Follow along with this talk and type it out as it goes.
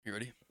You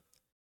ready?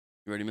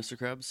 You ready, Mr.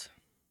 Krabs?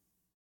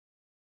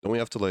 Don't we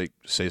have to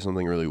say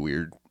something really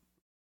weird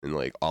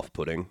and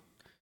off-putting, and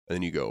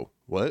then you go,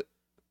 what?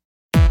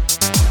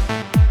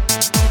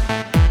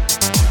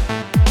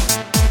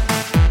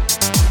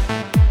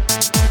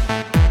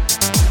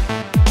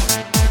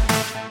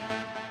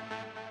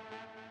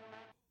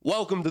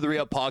 Welcome to the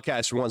Re-Up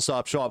Podcast, your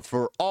one-stop shop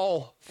for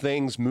all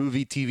things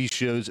movie, TV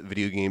shows,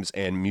 video games,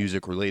 and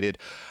music related.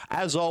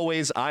 As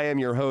always, I am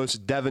your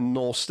host, Devin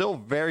Knoll, still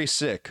very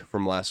sick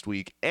from last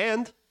week.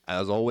 And,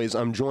 as always,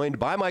 I'm joined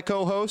by my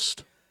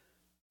co-host,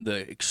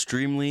 The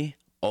extremely,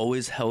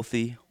 always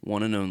healthy,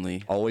 one and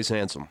only. always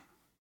handsome,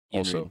 Ian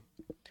also. Reed.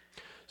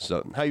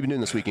 So, how you been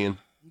doing this week, Ian?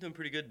 I'm doing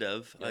pretty good,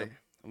 Dev.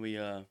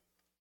 Yeah.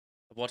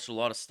 I've watched a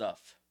lot of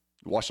stuff.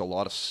 Watched a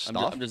lot of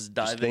stuff? I'm just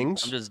diving.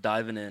 things? I'm just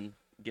diving in,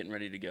 getting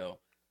ready to go.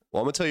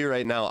 Well, I'm going to tell you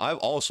right now, I've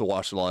also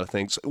watched a lot of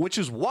things, which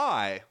is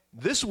why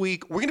this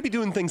week we're going to be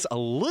doing things a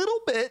little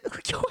bit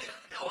different.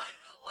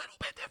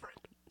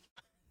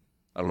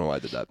 I don't know why I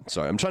did that.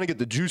 Sorry, I'm trying to get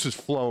the juices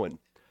flowing.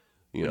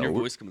 When your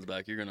voice comes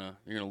back, you're gonna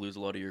lose a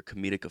lot of your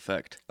comedic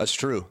effect. That's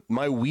true.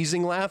 My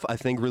wheezing laugh, I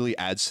think, really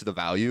adds to the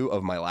value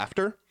of my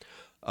laughter.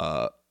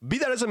 Be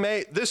that as it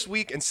may, this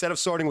week, instead of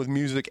starting with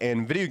music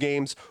and video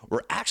games, we're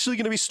actually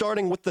going to be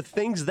starting with the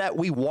things that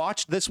we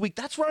watched this week.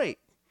 That's right.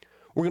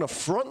 We're going to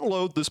front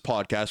load this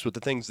podcast with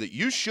the things that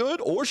you should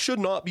or should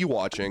not be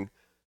watching,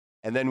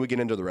 and then we get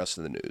into the rest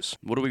of the news.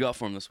 What do we got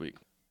for him this week?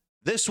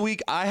 This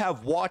week, I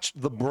have watched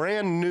the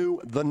brand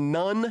new The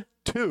Nun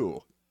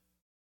 2.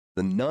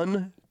 The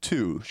Nun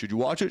 2. Should you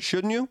watch it?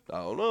 Shouldn't you? I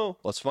don't know.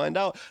 Let's find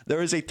out.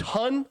 There is a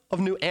ton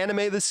of new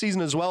anime this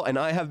season as well, and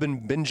I have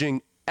been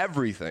binging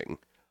everything.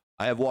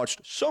 I have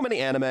watched so many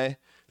anime.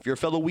 If you're a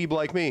fellow weeb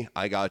like me,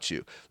 I got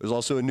you. There's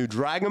also a new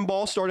Dragon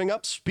Ball starting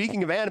up.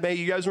 Speaking of anime,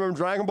 you guys remember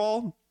Dragon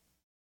Ball?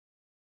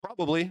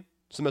 Probably.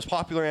 It's the most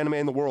popular anime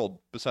in the world,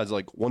 besides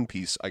One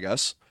Piece, I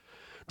guess.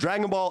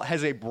 Dragon Ball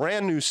has a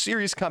brand new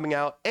series coming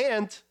out,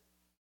 and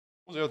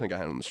what was the other thing I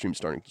had on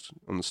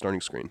the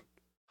starting screen?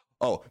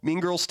 Oh, Mean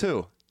Girls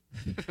 2.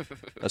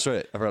 That's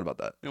right. I forgot about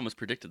that. We almost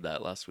predicted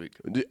that last week.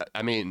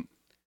 I mean,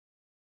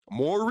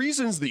 more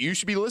reasons that you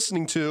should be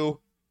listening to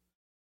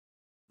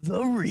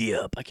The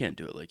Re-Up. I can't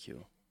do it like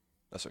you.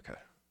 That's okay.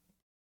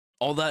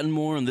 All that and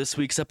more in this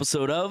week's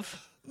episode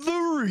of The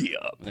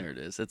Re-Up. There it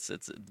is. It's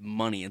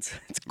money. It's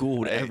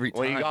gold every time.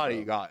 Well,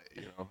 you got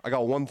it. I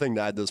got one thing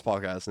to add to this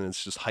podcast, and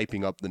it's just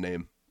hyping up the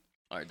name.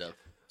 All right, Dev.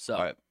 So,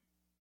 All right.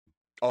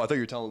 Oh, I thought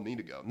you were telling me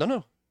to go.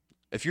 No.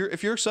 If you're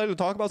excited to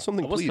talk about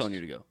something, I was please. telling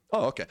you to go.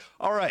 Oh, okay.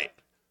 All right.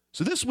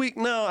 So this week,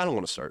 no, I don't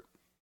want to start.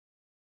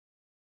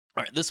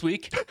 All right, this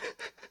week,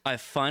 I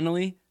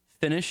finally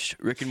finished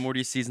Rick and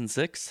Morty Season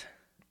 6.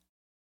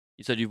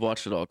 You said you've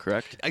watched it all,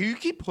 correct? You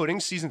keep putting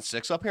season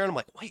 6 up here, and I'm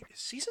like, wait,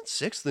 is season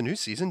 6 the new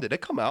season? Did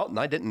it come out and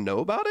I didn't know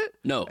about it?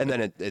 No. And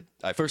then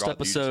I First forgot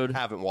that you episode.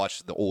 haven't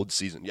watched the old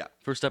season. Yeah.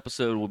 First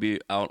episode will be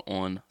out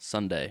on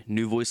Sunday.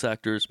 New voice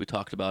actors, we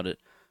talked about it.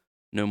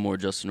 No more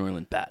Justin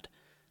Roiland. Bad.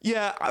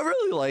 Yeah, I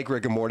really like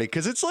Rick and Morty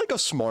because it's like a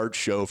smart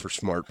show for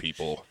smart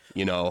people,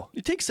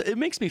 It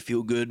makes me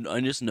feel good. I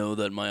just know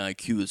that my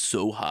IQ is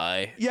so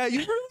high. Yeah, you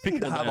really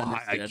Because have I a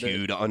high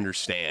understand IQ to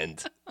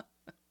understand.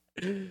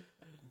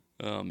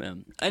 Oh,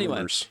 man. Anyway,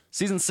 Rumors.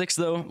 Season 6,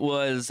 though,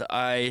 was,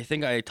 I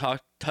think I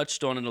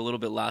touched on it a little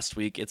bit last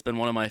week. It's been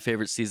one of my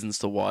favorite seasons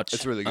to watch.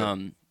 It's really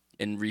good.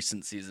 In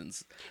recent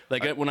seasons.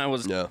 When I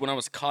was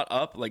caught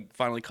up,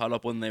 finally caught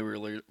up when they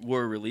were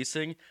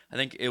releasing, I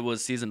think it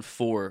was season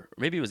 4, or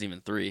maybe it was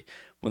even 3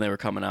 when they were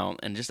coming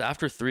out. And just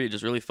after 3, it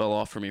just really fell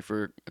off for me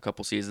for a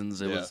couple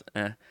seasons. It was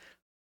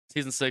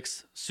Season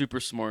 6, super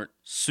smart,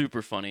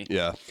 super funny.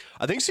 Yeah.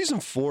 I think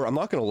season 4, I'm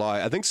not going to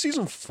lie, I think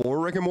season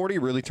 4 Rick and Morty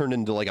really turned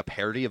into a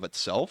parody of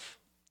itself.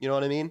 You know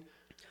what I mean?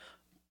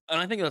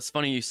 And I think that's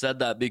funny you said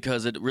that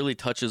because it really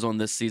touches on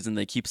this season.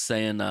 They keep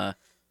saying,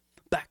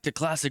 back to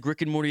classic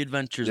Rick and Morty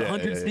adventures,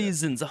 100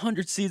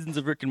 seasons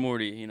of Rick and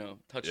Morty,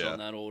 touched on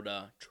that old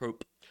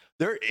trope.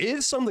 There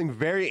is something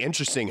very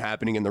interesting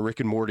happening in the Rick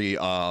and Morty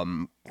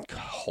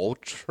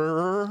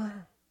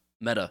culture.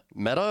 Meta.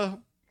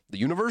 The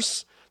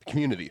universe, the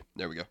community.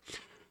 There we go.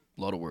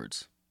 A lot of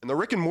words. In the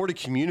Rick and Morty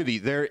community,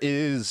 there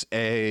is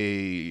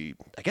I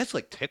guess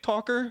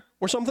TikToker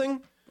or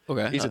something.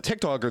 Okay. He's a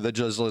TikToker that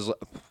just is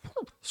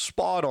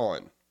spot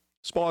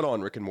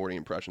on Rick and Morty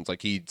impressions.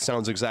 He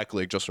sounds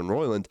exactly like Justin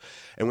Roiland.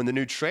 And when the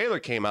new trailer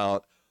came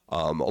out,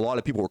 a lot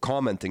of people were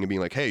commenting and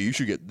being like, hey, you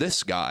should get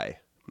this guy.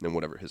 And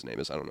whatever his name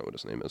is. I don't know what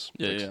his name is.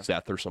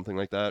 Seth or something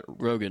like that.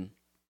 Rogan.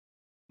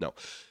 No.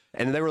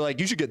 And they were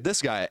like, you should get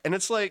this guy. And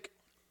it's like,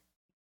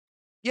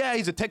 yeah,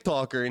 he's a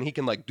TikToker and he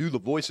can do the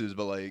voices,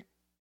 but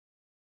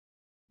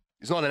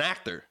he's not an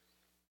actor.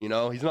 He's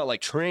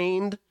not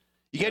trained.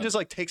 You can't just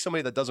take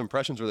somebody that does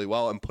impressions really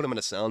well and put him in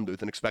a sound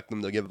booth and expect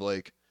them to give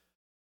a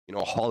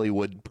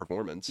Hollywood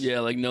performance. Yeah,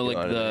 look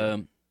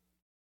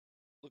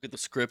at the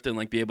script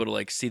and be able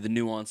to see the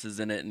nuances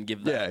in it and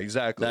give that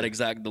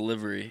exact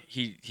delivery.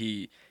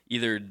 He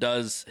either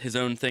does his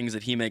own things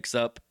that he makes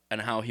up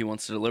and how he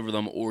wants to deliver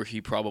them, or he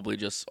probably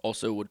just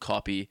also would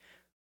copy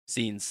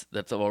scenes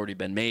that's already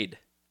been made.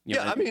 You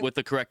know, I mean, with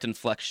the correct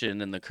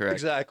inflection and the correct.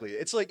 Exactly.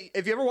 It's like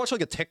if you ever watch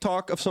like a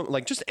TikTok of something,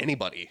 like just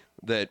anybody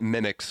that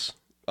mimics.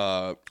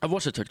 I've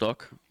watched a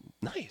TikTok.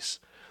 Nice.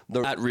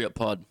 At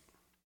Re-Up-Pod.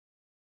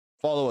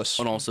 Follow us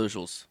on all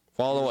socials.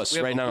 Follow us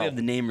right now. We have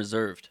the name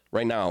reserved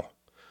right now.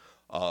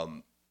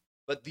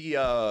 But the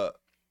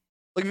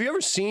like, have you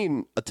ever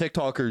seen a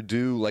TikToker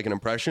do like an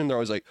impression? They're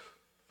always like,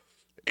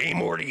 "Hey,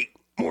 Morty,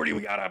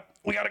 we gotta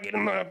get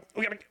in the,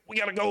 we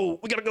gotta go,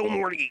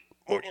 Morty.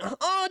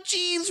 Oh,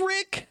 geez,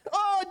 Rick.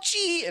 Oh,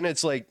 gee." And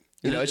it's like,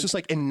 you know, it's just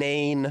like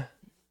inane.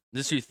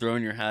 Just you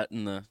throwing your hat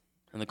in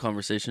the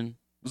conversation.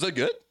 Was that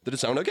good? Did it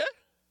sound okay?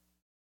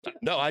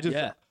 No, I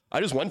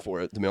just went for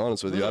it, to be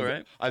honest with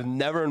you. I've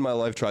never in my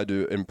life tried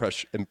to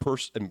impressionate.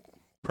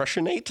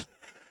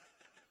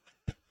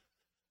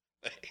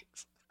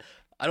 Thanks.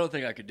 I don't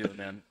think I could do it,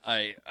 man.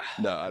 I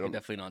could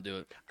definitely not do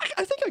it.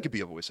 I think I could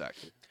be a voice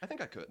actor. I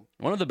think I could.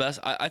 One of the best.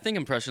 I think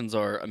impressions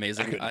are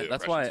amazing.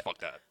 That's why. Fuck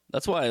that.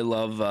 That's why I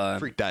love.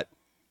 Freak that.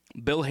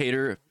 Bill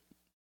Hader,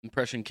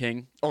 impression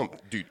king. Oh,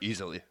 dude,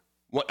 easily.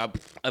 What?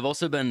 I've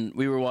also been.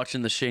 We were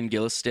watching the Shane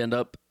Gillis stand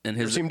up, and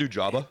his. Ever seen him do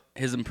Jabba?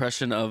 His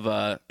impression of.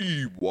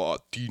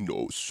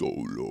 Iwatino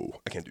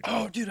Solo. I can't do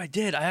Jabba. Oh, dude, I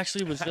did. I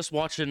actually was just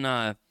watching.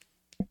 I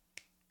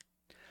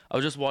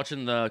was just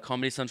watching the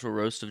Comedy Central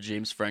roast of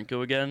James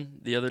Franco again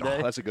the other day.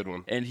 Oh, that's a good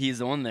one. And he's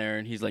on there,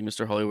 and he's like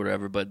Mr. Hollywood,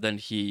 whatever. But then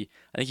I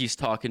think he's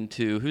talking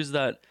to who's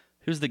that?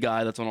 Who's the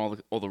guy that's on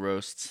all the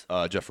roasts?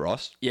 Jeff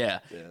Ross. Yeah.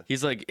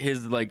 He's like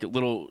his like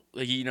little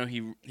like, you know,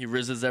 he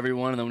rizzes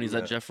everyone, and then when he's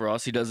at Jeff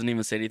Ross, he doesn't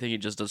even say anything. He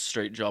just does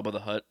straight Jabba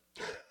the Hutt.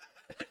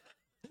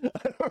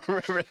 I don't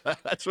remember that.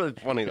 That's really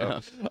funny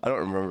though. Yeah. I don't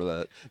remember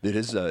that. Dude,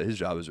 his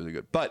job is really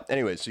good. But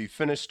anyway, so you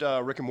finished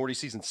Rick and Morty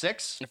season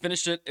 6. I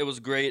finished it. It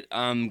was great.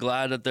 I'm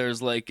glad that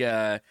there's like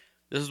this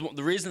is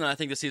the reason I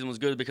think the season was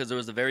good, because there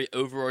was a very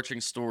overarching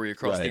story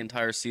across the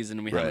entire season,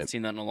 and we haven't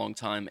seen that in a long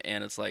time.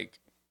 And it's like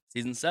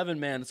season 7,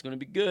 man, it's going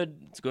to be good.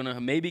 It's going to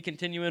maybe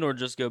continue it or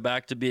just go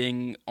back to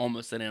being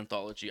almost an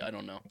anthology. I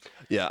don't know.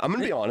 Yeah, I'm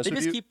going to be honest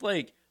with you. They just keep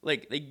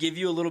like they give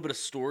you a little bit of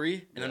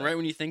story, and then right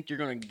when you think you're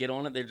going to get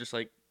on it, they're just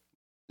like.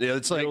 Yeah,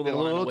 it's like a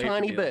little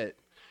tiny bit.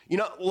 You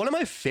know, one of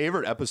my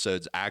favorite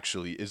episodes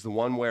actually is the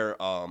one where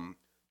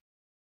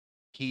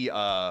he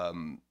has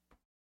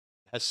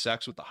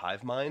sex with the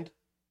hive mind.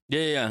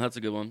 Yeah, that's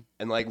a good one.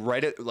 And like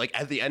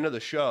at the end of the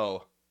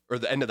show, or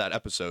the end of that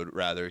episode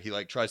rather, he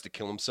like tries to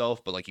kill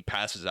himself, but like he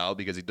passes out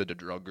because he did a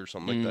drug or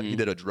something like that. He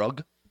did a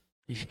drug.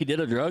 He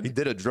did a drug? He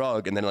did a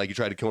drug, and then like he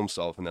tried to kill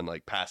himself and then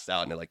like passed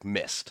out and it like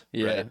missed.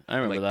 Yeah, right? I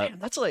remember that. Damn,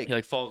 that's like he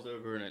like falls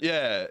over in it.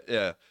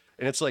 Yeah.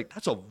 And it's like,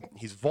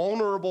 he's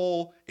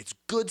vulnerable. It's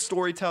good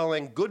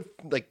storytelling. Good,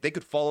 like they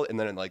could follow it. And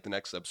then in like the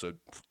next episode,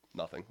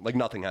 nothing. Like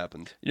nothing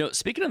happened. You know,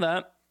 speaking of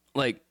that,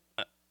 like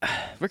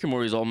Rick and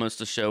Morty is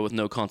almost a show with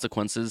no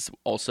consequences.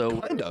 Also,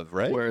 kind of,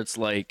 right? Where it's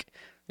like,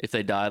 if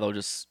they die, they'll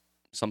just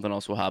something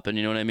else will happen.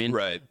 You know what I mean?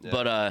 Right. Yeah.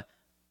 But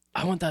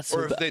I want that.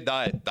 Or if they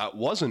die, that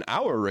wasn't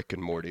our Rick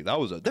and Morty. That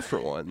was a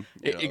different one.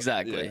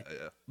 Exactly.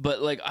 Yeah.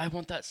 But like, I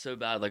want that so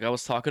bad. Like I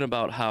was talking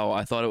about how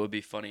I thought it would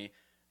be funny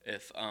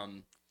if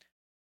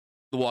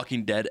The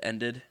Walking Dead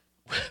ended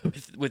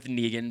with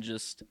Negan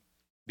just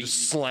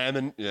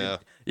slamming. Yeah.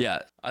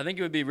 I think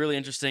it would be really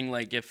interesting,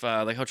 like if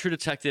like how True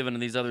Detective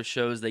and these other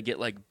shows, they get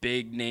like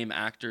big name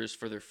actors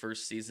for their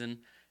first season,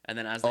 and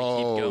then as they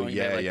keep going,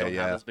 they don't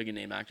have as big a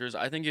name actors.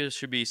 I think it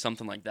should be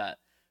something like that.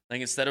 Like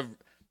instead of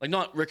like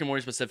not Rick and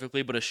Morty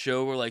specifically, but a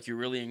show where like you're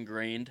really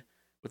ingrained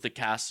with the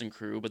cast and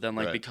crew, but then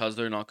like because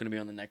they're not going to be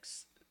on the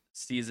next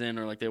season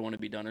or like they want to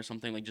be done or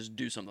something, like just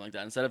do something like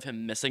that instead of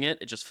him missing it.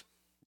 It just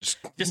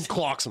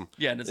clocks him.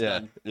 Yeah, and it's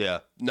done.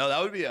 Yeah. No,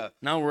 that would be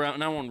Now we're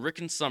on Rick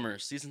and Summer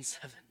season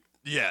 7.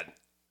 Yeah.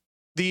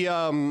 The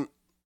I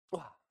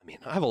mean,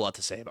 I have a lot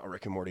to say about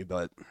Rick and Morty,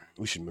 but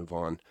we should move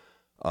on.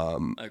 I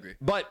agree.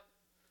 But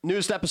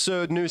newest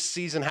episode, newest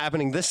season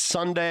happening this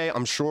Sunday.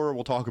 I'm sure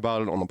we'll talk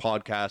about it on the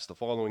podcast the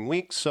following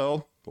week,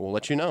 so we'll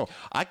let you know.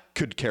 I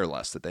could care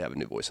less that they have a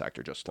new voice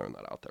actor. Just throwing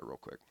that out there real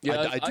quick.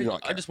 Yeah, I do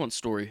not care. I just want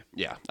story.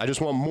 Yeah, I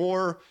just want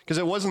more, because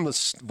it wasn't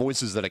the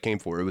voices that I came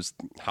for. It was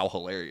how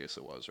hilarious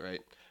it was,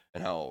 right?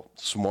 And how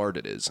smart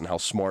it is, and how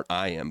smart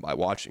I am by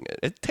watching it.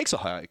 It takes a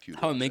high IQ.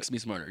 How it makes me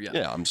smarter, yeah.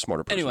 Yeah, I'm a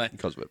smarter person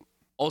because of it.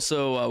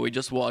 Also, we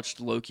just watched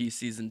Loki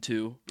season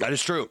 2. That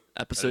is true.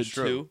 Episode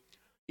 2.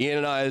 Ian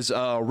and I's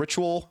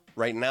ritual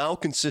right now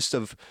consists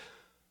of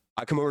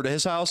I come over to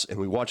his house and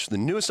we watch the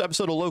newest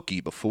episode of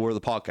Loki before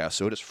the podcast,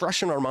 so it is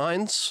fresh in our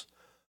minds.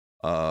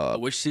 I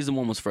wish season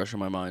 1 was fresh in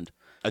my mind.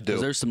 I do.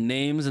 There's some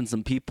names and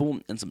some people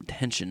and some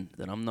tension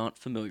that I'm not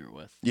familiar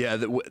with. Yeah,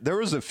 there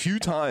was a few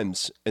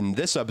times in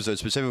this episode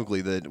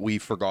specifically that we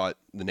forgot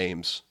the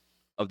names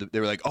of they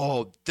were like,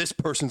 "Oh, this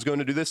person's going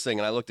to do this thing,"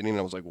 and I looked at him and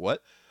I was like,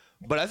 "What?"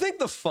 But I think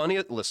the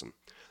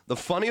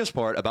funniest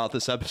part about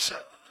this episode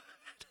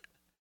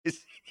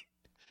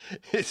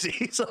is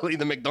easily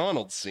the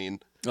McDonald's scene.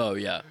 Oh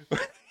yeah.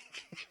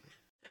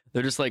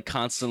 They're just like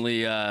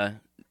constantly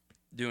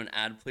doing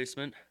ad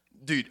placement.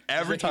 Dude,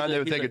 every time they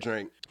would take a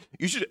drink,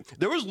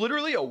 there was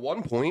literally at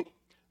one point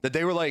that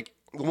they were like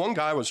the one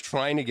guy was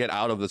trying to get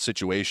out of the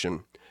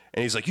situation.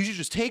 And he's like, you should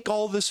just take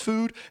all this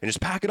food and just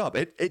pack it up.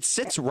 It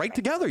sits right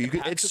together.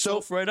 It's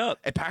so right up.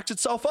 It packs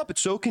itself up.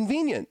 It's so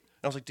convenient.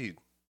 And I was like, dude,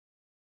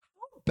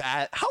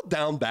 how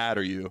down bad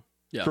are you?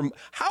 Yeah.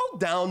 How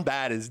down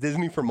bad is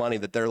Disney for money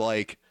that they're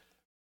like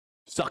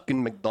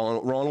sucking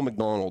Ronald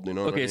McDonald, you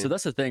know? Okay, so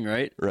that's the thing,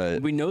 right?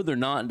 Right. We know they're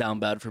not down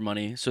bad for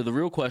money. So the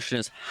real question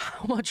is,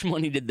 how much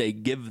money did they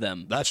give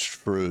them? That's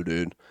true,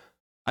 dude.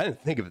 I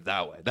didn't think of it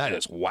that way. That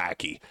is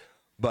wacky.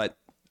 But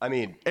I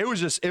mean, it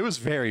was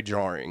very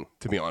jarring,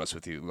 to be honest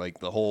with you. Like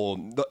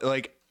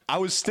I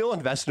was still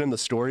invested in the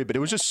story, but it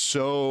was just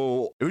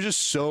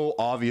so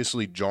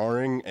obviously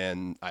jarring,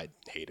 and I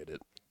hated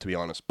it, to be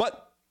honest.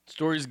 But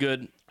story's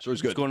good.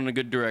 Story's good. It's going in a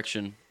good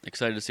direction.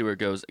 Excited to see where it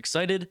goes.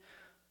 Excited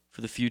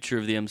for the future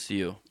of the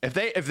MCU.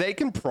 If they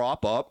can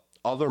prop up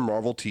other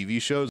Marvel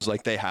TV shows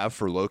like they have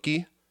for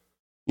Loki,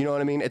 you know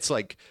what I mean? It's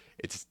like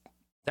it's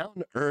down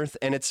to earth,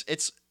 and it's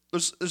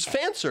there's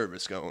fan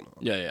service going on.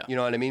 Yeah. You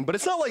know what I mean? But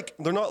it's not like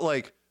they're not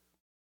like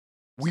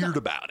weird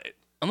about it.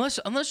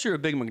 Unless you're a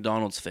big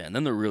McDonald's fan,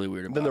 then they're really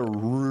weird about it. Then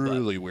they're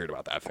really weird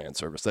about that fan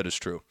service. That is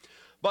true.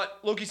 But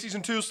Loki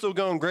season 2 is still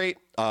going great.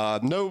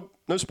 No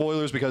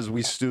spoilers because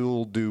we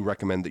still do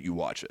recommend that you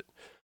watch it.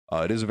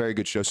 It is a very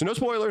good show. So no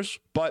spoilers,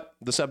 but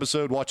this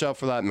episode, watch out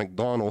for that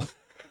McDonald.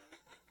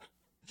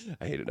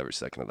 I hated every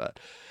second of that.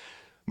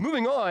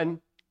 Moving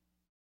on,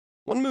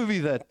 one movie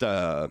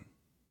that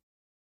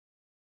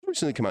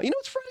recently came out. You know,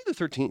 it's Friday the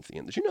 13th,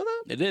 Ian. Did you know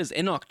that? It is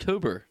in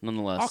October,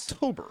 nonetheless.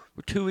 October.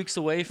 We're 2 weeks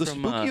away from the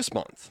spookiest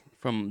month.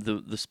 From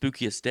the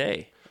spookiest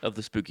day of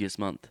the spookiest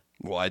month.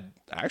 Well,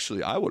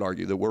 I would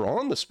argue that we're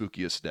on the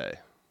spookiest day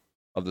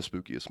of the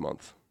spookiest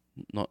month.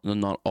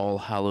 Not All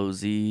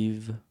Hallows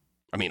Eve.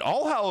 I mean,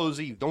 All Hallows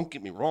Eve, don't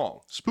get me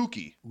wrong,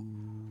 spooky.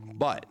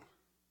 But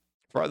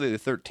Friday the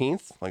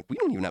 13th, like, we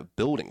don't even have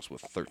buildings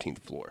with 13th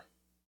floor.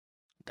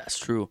 That's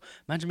true.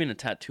 Imagine being a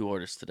tattoo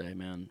artist today,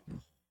 man.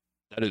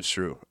 That is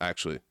true,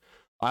 actually.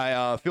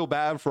 I feel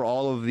bad for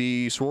all of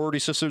the sorority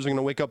sisters who are going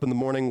to wake up in the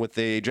morning with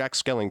a Jack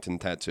Skellington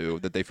tattoo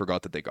that they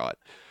forgot that they got.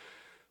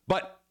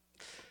 But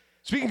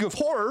speaking of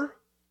horror,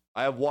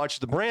 I have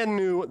watched the brand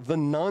new The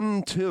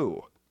Nun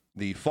 2,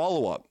 the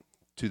follow-up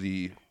to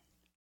the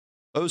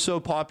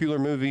oh-so-popular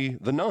movie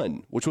The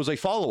Nun, which was a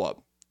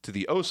follow-up to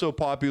the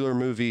oh-so-popular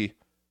movie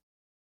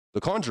The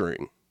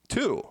Conjuring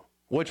 2,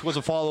 which was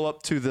a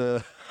follow-up to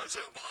the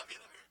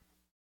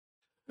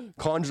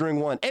Conjuring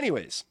 1.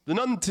 Anyways, The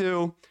Nun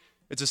 2,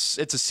 it's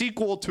a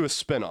sequel to a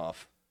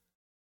spinoff.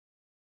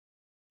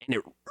 And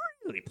it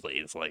really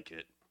plays like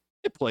it.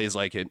 It plays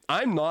like it.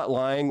 I'm not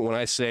lying when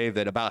I say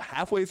that about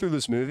halfway through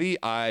this movie,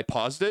 I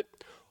paused it,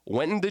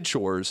 went and did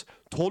chores,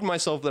 told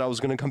myself that I was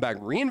going to come back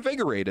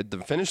reinvigorated to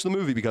finish the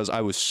movie because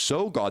I was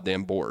so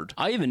goddamn bored.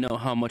 I even know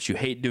how much you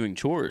hate doing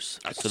chores.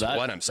 That's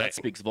what I'm saying. That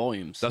speaks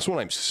volumes. That's what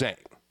I'm saying.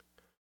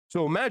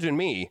 So imagine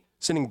me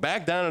sitting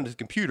back down on the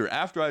computer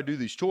after I do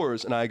these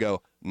chores and I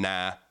go,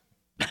 nah,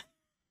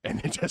 and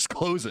then just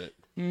close it.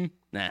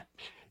 Nah.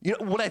 You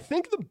know, what I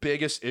think the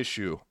biggest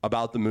issue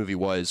about the movie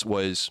was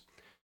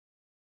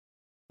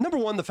number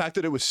one, the fact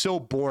that it was so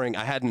boring.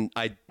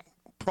 I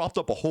propped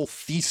up a whole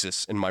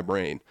thesis in my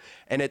brain.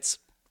 And I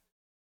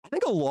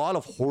think a lot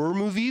of horror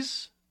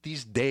movies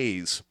these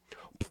days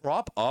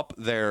prop up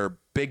their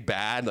big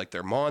bad, like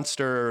their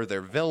monster,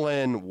 their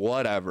villain,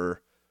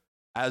 whatever,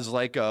 as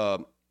like there's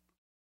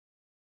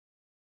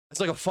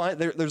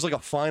like a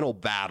final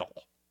battle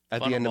at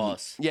final the end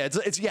boss. Yeah, it's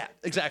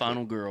exactly.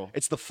 Final girl.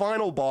 It's the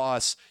final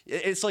boss.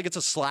 It's like it's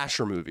a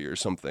slasher movie or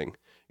something.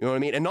 You know what I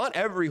mean? And not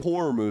every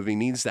horror movie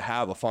needs to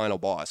have a final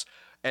boss.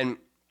 And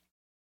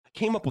I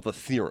came up with a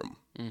theorem.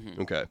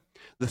 Mm-hmm. Okay.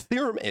 The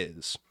theorem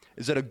is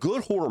that a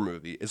good horror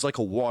movie is like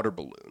a water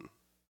balloon.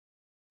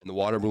 And the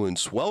water balloon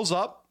swells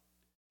up,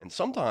 and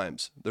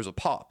sometimes there's a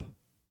pop.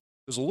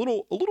 There's a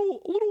little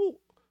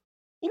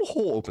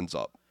hole opens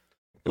up.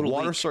 A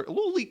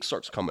little leak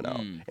starts coming out.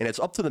 And it's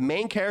up to the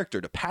main character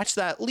to patch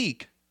that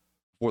leak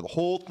before the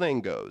whole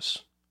thing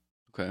goes.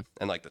 Okay.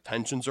 And like the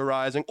tensions are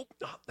rising. Oh,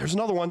 there's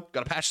another one.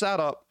 Got to patch that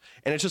up.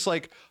 And it's just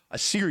like a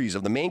series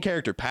of the main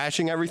character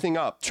patching everything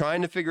up,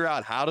 trying to figure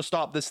out how to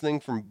stop this thing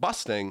from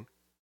busting.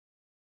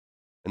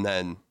 And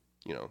then,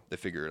 you know, they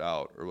figure it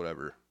out or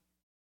whatever.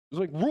 There's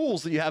like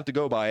rules that you have to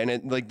go by.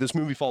 And this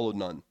movie followed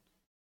none.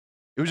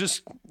 It was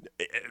just.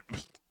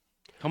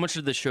 How much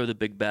did this show the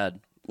big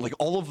bad? Like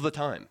all of the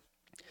time.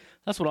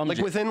 That's what I'm like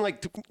within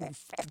like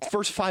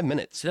first 5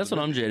 minutes. See, that's what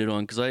I'm jaded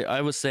on because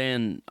I was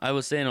saying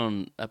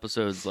on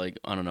episodes like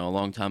I don't know a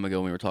long time ago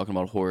when we were talking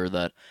about horror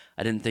that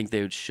I didn't think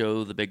they would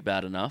show the big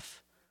bad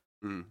enough.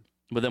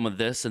 But then with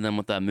this and then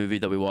with that movie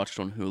that we watched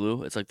on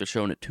Hulu, it's like they're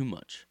showing it too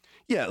much.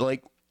 Yeah,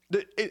 like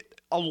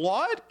a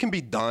lot can be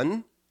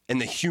done in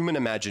the human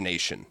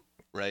imagination,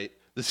 right?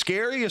 The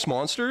scariest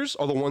monsters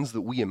are the ones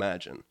that we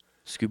imagine.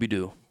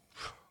 Scooby-Doo.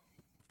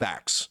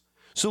 Facts.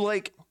 So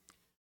like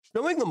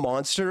showing the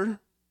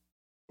monster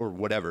or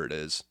whatever it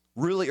is,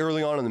 really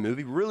early on in the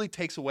movie, really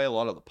takes away a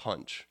lot of the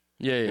punch.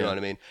 Yeah, yeah. You know what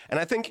I mean? And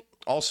I think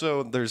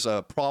also there's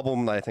a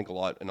problem that I think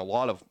in a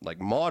lot of like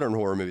modern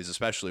horror movies,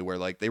 especially where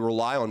like they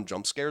rely on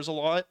jump scares a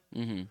lot.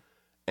 Mm-hmm.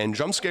 And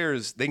jump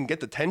scares, they can get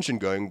the tension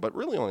going, but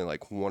really only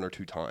like 1 or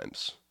 2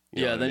 times.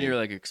 Yeah, then you're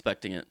like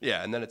expecting it.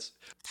 Yeah, and then it's...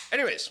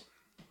 Anyways.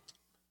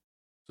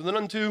 So The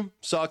Nun 2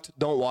 sucked.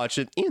 Don't watch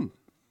it. Ian.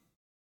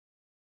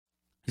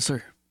 Yes,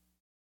 sir.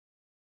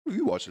 What did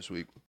you watch this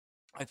week?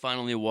 I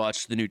finally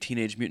watched the new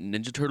Teenage Mutant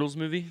Ninja Turtles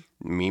movie.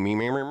 Me.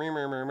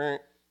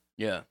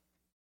 Yeah.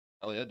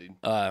 Oh, yeah, dude.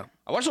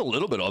 I I watched a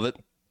little bit of it.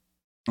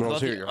 When I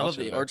was here at your thought house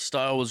the the other art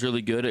style was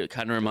really good. It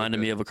kind of reminded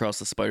me of Across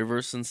the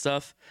Spider-Verse and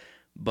stuff.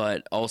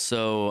 But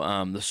also,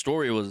 the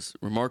story was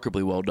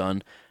remarkably well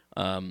done.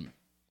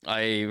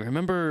 I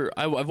remember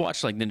I've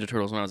watched like Ninja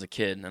Turtles when I was a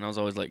kid, and I was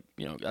always like,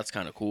 you know, that's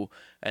kind of cool.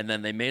 And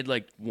then they made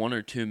like 1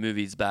 or 2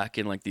 movies back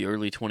in like the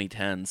early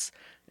 2010s,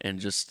 and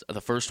just the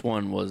first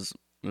one was,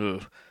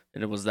 and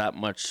it was that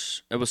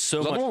much. It was so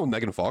Was that much. the one with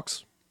Megan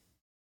Fox?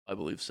 I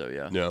believe so,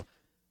 yeah. Yeah.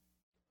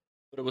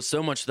 But it was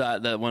so much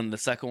that when the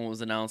second one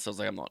was announced, I was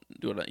like, I'm not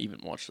doing to even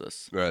watch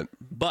this. Right.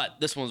 But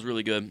this one's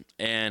really good,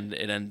 and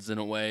it ends in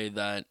a way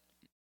that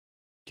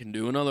can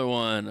do another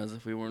one, as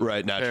if we weren't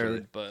Right, prepared.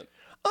 naturally. But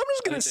I'm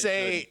just going to I think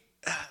say,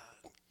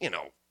 you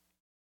know,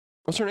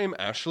 what's her name?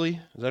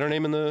 Ashley? Is that her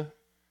name in the,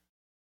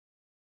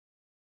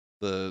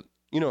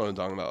 you know what I'm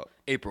talking about?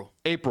 April,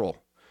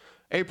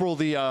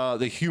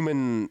 the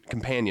human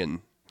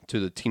companion to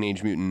the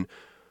Teenage Mutant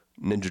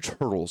Ninja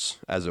Turtles,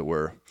 as it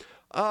were.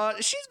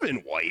 She's been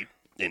white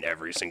in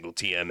every single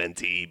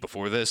TMNT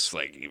before this,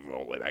 like even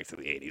all the way back to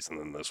the 80s, and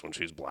then this one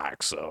she's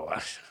black, so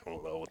I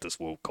don't know what this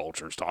woke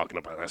culture is talking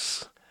about.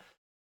 This,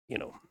 you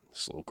know,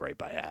 this little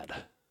gripe I had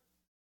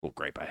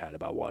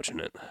about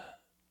watching it.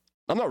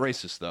 I'm not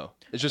racist, though.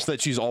 It's just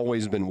that she's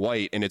always been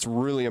white, and it's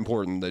really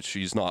important that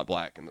she's not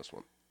black in this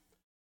one.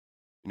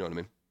 You know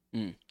what I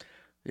mean?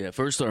 Yeah,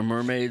 first our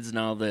mermaids,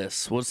 now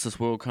this. What's this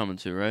world coming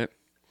to, right?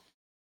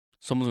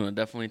 Someone's going to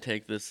definitely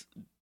take this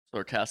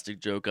sarcastic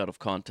joke out of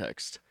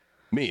context.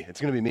 Me. It's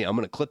going to be me. I'm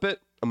going to clip it.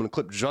 I'm going to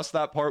clip just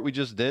that part we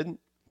just did,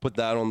 put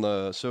that on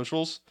the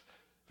socials.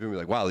 You're going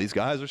to be like, wow, these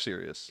guys are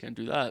serious. Can't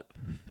do that.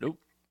 Nope.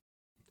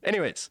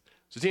 Anyways,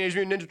 so Teenage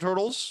Mutant Ninja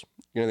Turtles.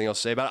 Anything else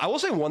to say about it? I will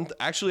say one.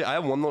 Actually, I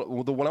have one.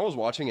 When I was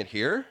watching it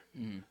here,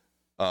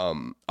 I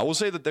will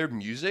say that their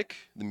music,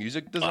 the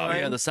music design, Oh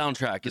yeah, the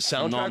soundtrack. the Is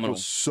soundtrack phenomenal.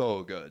 was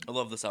so good. I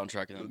love the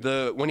soundtrack. In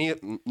that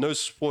movie. No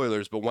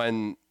spoilers, but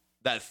when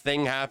that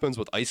thing happens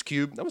with Ice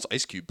Cube, that was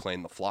Ice Cube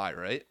playing The Fly,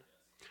 right?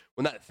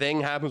 When that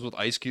thing happens with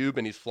Ice Cube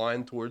and he's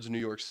flying towards New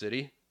York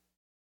City,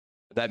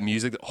 that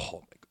music.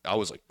 Oh my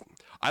God,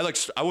 I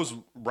was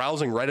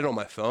browsing Reddit on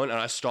my phone and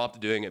I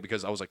stopped doing it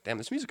because I was like, damn,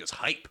 this music is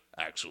hype,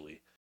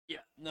 actually. Yeah,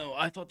 no,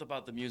 I thought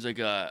about the music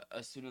as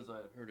soon as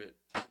I heard it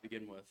to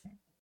begin with.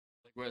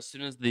 Like, where as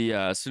soon as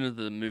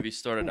the movie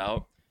started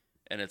out,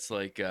 and it's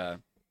like,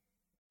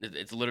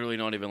 it's literally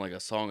not even like a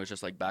song. It's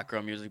just like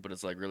background music, but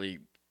it's like really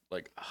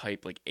like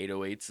hype, like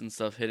 808s and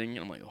stuff hitting.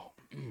 And I'm like, oh.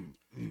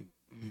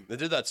 They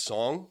did that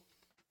song.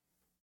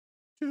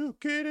 To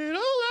get it all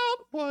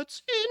out,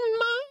 what's in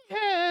my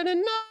head and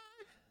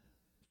I'm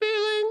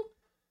feeling.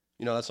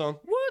 You know that song?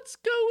 What's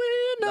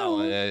going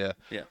on? Yeah.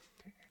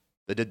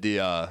 They did the,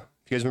 you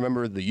guys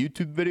remember the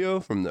YouTube video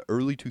from the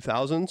early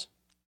 2000s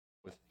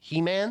with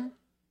He-Man?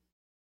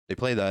 They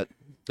play that.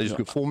 They just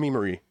go full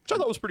memery, which I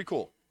thought was pretty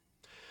cool.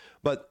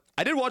 But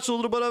I did watch a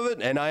little bit of it,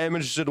 and I am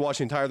interested to watch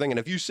the entire thing. And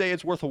if you say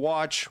it's worth a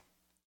watch,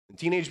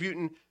 Teenage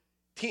Mutant,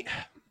 You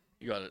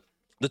got it.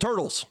 the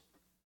Turtles,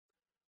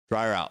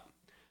 try her out.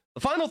 The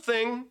final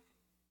thing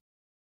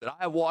that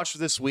I watched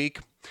this week,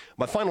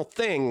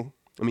 things.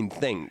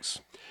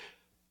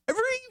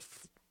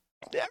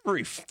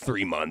 Every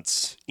 3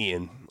 months,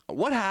 Ian,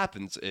 what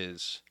happens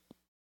is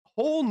a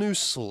whole new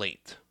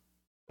slate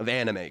of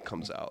anime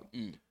comes out.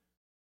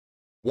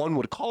 One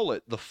would call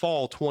it the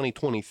fall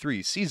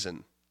 2023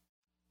 season.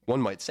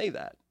 One might say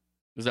that.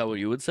 Is that what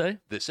you would say?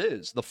 This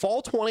is the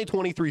fall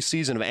 2023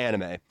 season of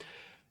anime.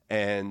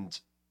 And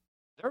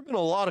there have been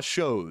a lot of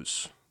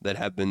shows that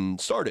have been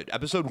started.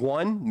 Episode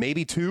 1,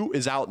 maybe 2,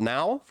 is out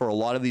now for a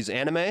lot of these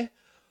anime.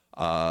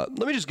 Let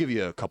me just give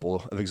you a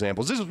couple of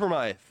examples. This is for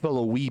my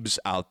fellow weebs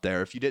out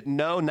there. If you didn't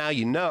know, now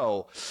you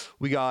know.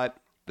 We got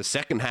the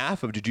second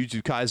half of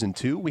Jujutsu Kaisen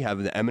 2. We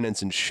have The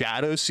Eminence and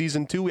Shadows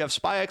Season 2. We have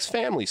Spy X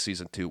Family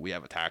Season 2. We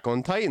have Attack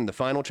on Titan. The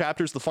final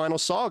chapters, the final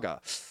saga.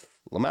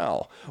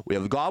 Lamal. We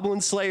have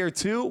Goblin Slayer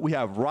 2. We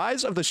have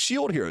Rise of the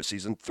Shield Hero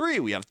Season 3.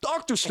 We have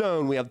Dr.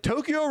 Stone. We have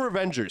Tokyo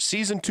Revengers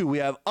Season 2. We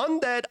have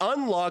Undead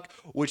Unluck,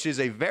 which is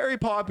a very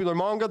popular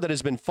manga that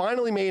has been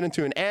finally made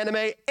into an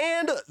anime.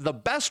 And the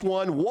best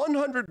one,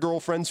 100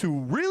 Girlfriends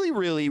Who Really,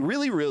 Really,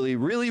 Really, Really,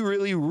 Really,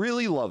 Really,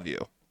 Really Love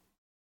You.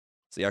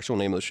 It's the actual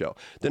name of the show.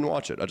 Didn't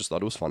watch it. I just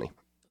thought it was funny.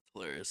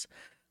 Hilarious.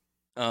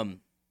 So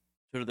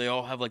do they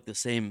all have like the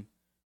same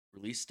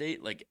release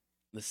date, like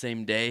the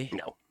same day?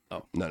 No.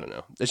 Oh.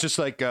 No. It's just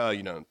like,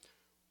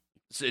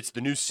 it's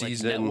the new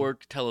season. Like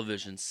network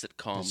television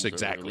sitcoms. It's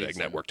exactly like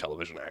network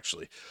television,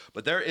 actually.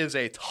 But there is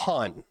a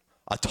ton,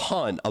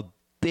 a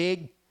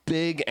big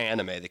big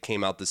anime that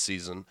came out this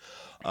season.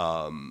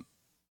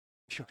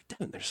 You're like,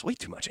 Devin, there's way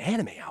too much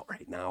anime out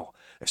right now.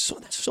 There's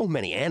so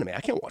many anime.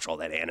 I can't watch all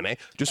that anime.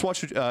 Just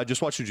watch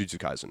Jujutsu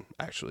Kaisen,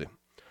 actually.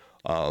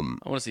 I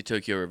want to see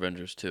Tokyo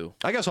Revengers too.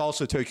 I guess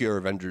also Tokyo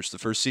Revengers, the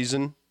first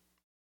season,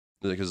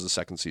 because the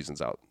second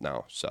season's out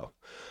now. So,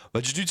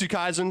 but Jujutsu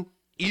Kaisen,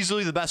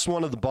 easily the best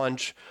one of the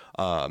bunch.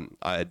 I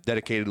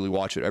dedicatedly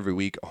watch it every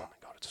week. Oh my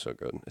god, it's so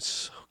good. It's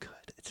so good.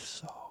 It's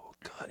so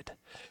good.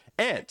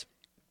 And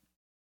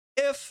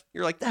if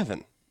you're like,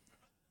 Devin,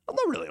 I'm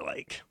not really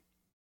like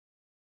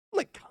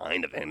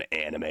kind of an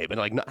anime, but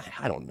like,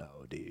 I don't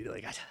know, dude.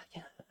 Like,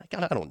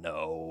 I don't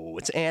know.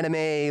 It's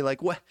anime.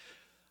 Like, what?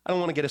 I don't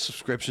want to get a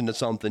subscription to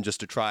something just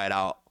to try it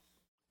out.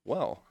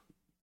 Well,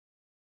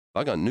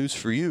 I got news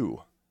for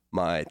you.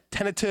 My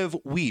tentative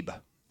weeb.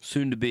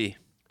 Soon to be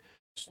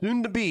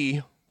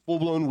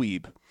full-blown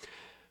weeb.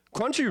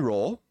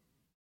 Crunchyroll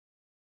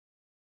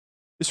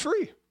is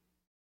free.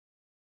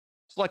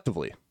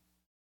 Selectively.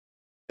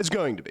 It's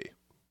going to be.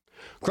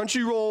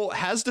 Crunchyroll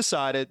has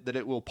decided that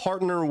it will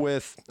partner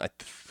with, I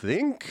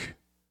think,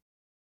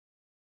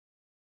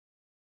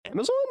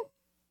 Amazon?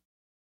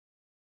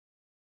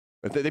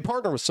 They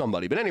partner with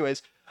somebody. But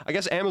anyways, I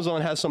guess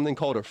Amazon has something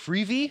called a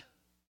freebie.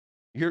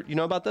 You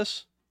know about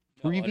this?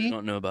 Freebie? I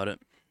don't know about it.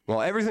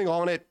 Well, everything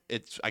on it,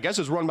 I guess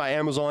it's run by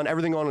Amazon.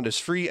 Everything on it is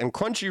free. And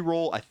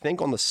Crunchyroll, I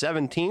think on the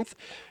 17th,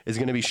 is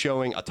going to be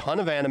showing a ton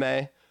of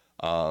anime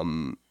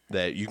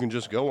that you can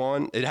just go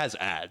on. It has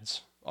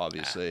ads,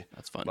 obviously.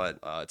 That's fun. But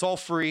it's all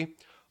free.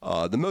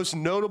 The most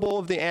notable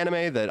of the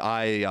anime that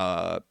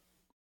I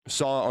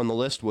saw on the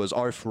list was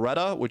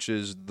Arifureta, which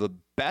is the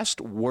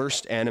best,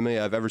 worst anime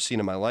I've ever seen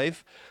in my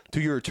life.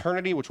 To Your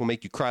Eternity, which will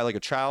make you cry like a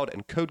child.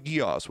 And Code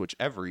Geass, which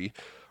every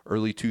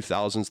early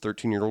 2000s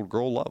 13-year-old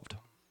girl loved.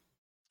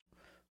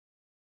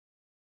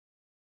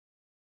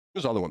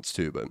 There's other ones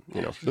too, but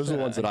those are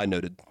the ones that I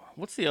noted.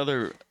 What's the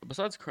other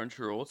besides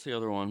Crunchyroll? What's the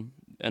other one?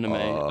 Anime.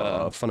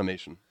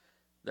 Funimation.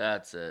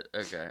 That's it.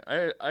 Okay,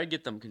 I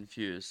get them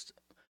confused.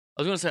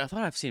 I was gonna say I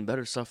thought I've seen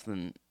better stuff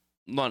than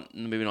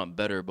maybe not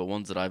better, but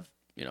ones that I've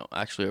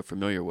actually are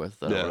familiar with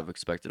that I would have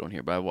expected on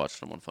here. But I watched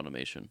them on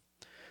Funimation,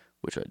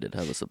 which I did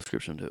have a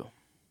subscription to.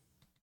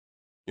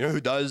 You know who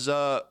does?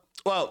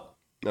 Well,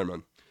 never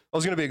mind. That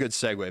was gonna be a good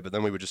segue, but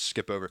then we would just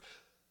skip over.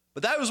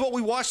 But that was what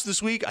we watched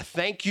this week. I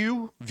thank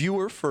you,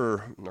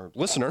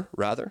 listener,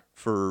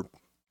 for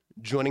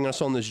joining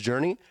us on this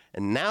journey.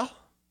 And now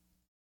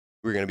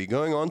we're going to be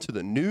going on to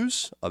the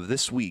news of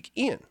this week.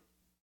 Ian,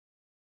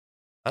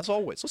 as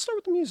always, let's start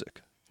with the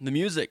music. The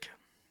music.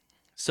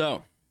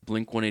 So,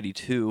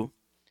 Blink-182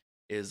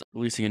 is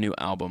releasing a new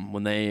album.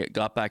 When they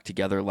got back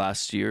together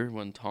last year,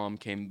 when Tom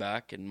came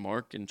back and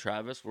Mark and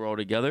Travis were all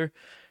together,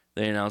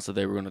 they announced that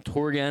they were going to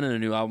tour again and a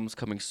new album's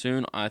coming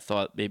soon. I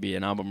thought maybe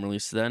an album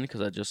release then because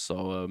I just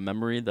saw a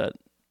memory that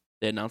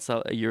they announced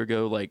that a year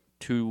ago, like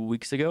 2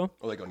 weeks ago.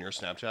 Oh, like on your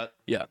Snapchat?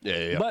 Yeah.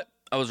 Yeah. But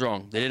I was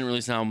wrong. They didn't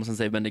release an album since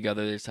they've been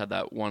together. They just had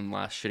that one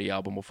last shitty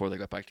album before they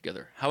got back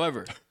together.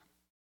 However,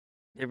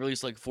 they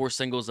released like 4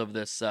 singles of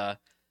this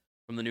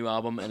from the new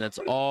album, and it's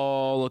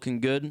all looking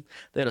good.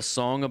 They had a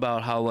song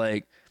about how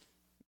like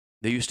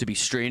they used to be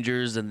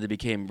strangers and they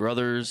became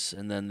brothers,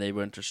 and then they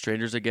went to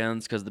strangers again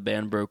because the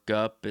band broke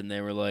up, and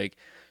they were like,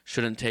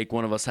 shouldn't take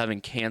one of us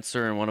having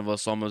cancer and one of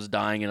us almost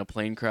dying in a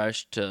plane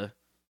crash to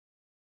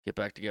get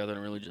back together,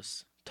 and really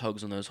just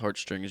tugs on those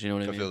heartstrings, you know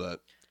what I mean? I feel that.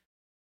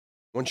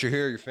 Once you're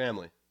here, you're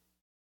family.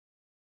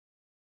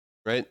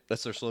 Right?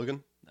 That's their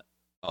slogan?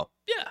 Oh.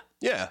 Yeah.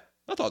 Yeah,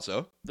 I thought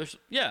so.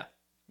 Yeah.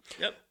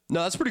 Yep.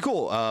 No, that's pretty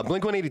cool.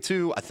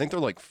 Blink-182, I think they're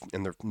like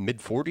in their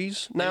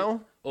mid-40s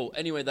now.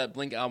 Anyway, that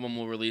Blink album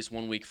will release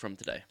 1 week from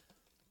today.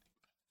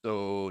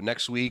 So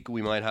next week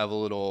we might have a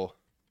little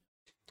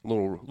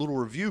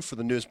review for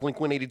the newest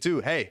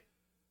Blink-182. Hey,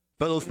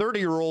 fellow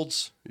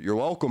 30-year-olds, you're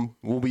welcome.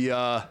 We'll be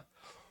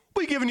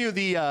giving you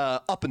the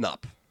up and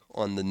up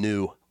on the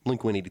new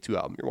Blink-182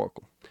 album. You're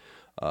welcome.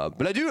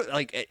 But I do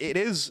like it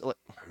is. Like,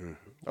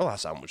 the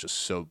last album was just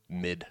so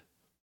mid.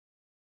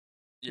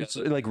 Yeah. It's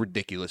like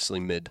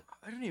ridiculously mid.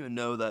 I didn't even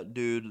know that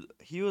dude.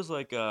 He was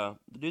like the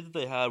dude that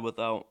they had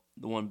without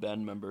the one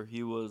band member.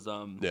 He was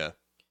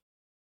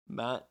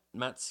Matt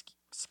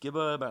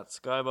Skiba.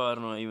 I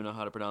don't even know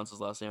how to pronounce his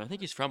last name. I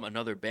think he's from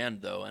another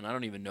band though, and I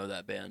don't even know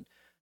that band.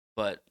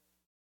 But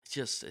it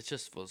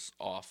just was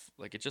off.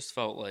 Like it just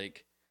felt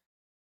like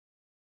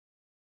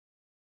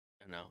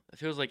I don't know. It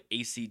feels like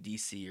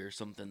AC/DC or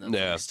something that's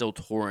like still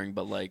touring,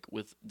 but like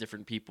with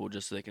different people,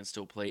 just so they can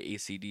still play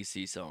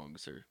AC/DC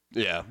songs. Or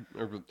yeah, I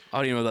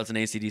don't even know if that's an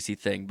AC/DC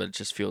thing, but it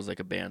just feels like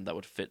a band that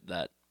would fit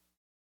that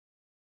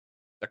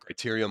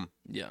criterion.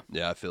 Yeah,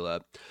 I feel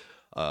that.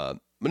 But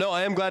no,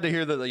 I am glad to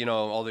hear that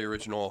all the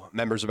original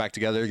members are back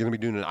together. They're going to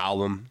be doing an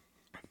album.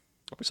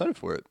 I'm excited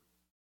for it.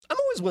 I'm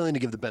always willing to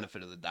give the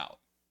benefit of the doubt.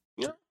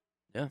 Yeah.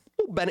 A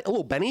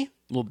little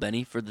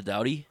Benny for the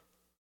Dowdy.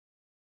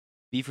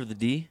 B for the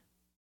D.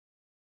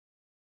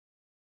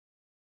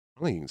 I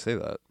don't think you can say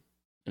that.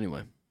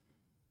 Anyway.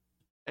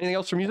 Anything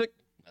else for music?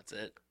 That's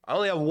it. I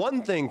only have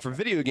one thing for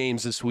video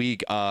games this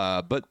week,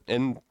 but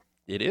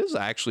it is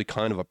actually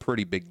kind of a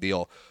pretty big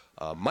deal.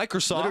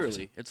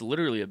 Microsoft. It's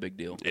literally a big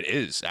deal. It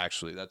is,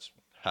 actually. That's,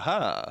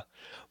 haha,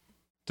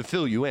 to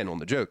fill you in on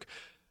the joke.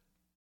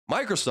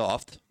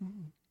 Microsoft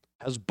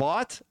has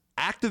bought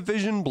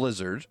Activision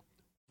Blizzard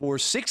for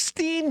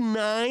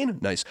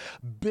 $69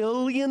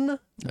 billion.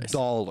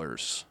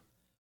 Nice.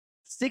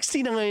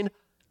 69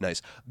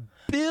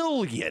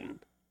 billion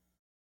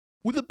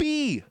with a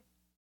B.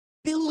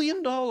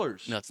 $1 billion.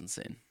 That's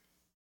insane.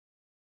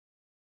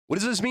 What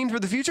does this mean for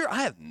the future?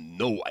 I have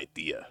no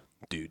idea,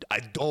 dude. I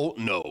don't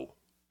know.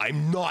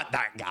 I'm not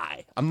that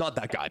guy. I'm not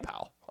that guy,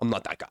 pal. I'm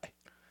not that guy.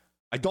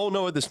 I don't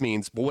know what this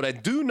means, but what I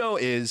do know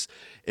is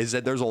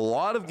that there's a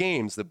lot of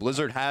games that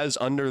Blizzard has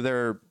under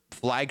their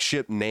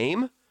flagship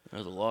name.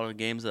 There's a lot of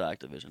games that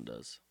Activision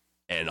does.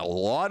 And a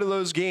lot of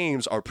those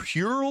games are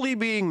purely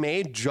being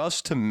made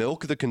just to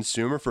milk the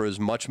consumer for as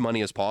much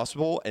money as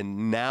possible.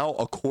 And now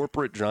a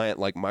corporate giant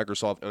like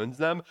Microsoft owns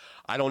them.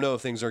 I don't know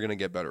if things are going to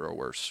get better or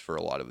worse for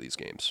a lot of these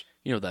games.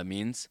 You know what that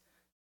means?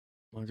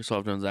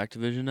 Microsoft owns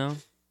Activision now.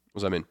 What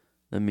does that mean?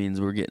 That means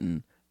we're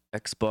getting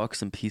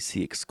Xbox and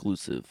PC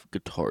exclusive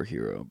Guitar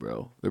Hero,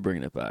 bro. They're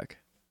bringing it back.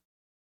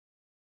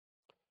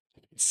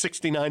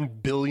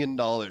 $69 billion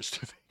to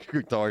make a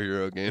Guitar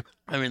Hero game.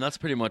 I mean, that's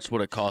pretty much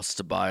what it costs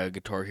to buy a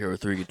Guitar Hero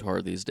 3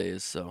 guitar these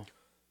days, so.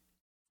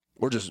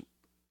 We're just...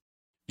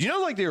 You know,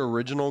 like, the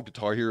original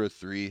Guitar Hero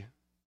 3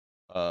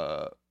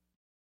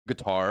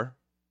 guitar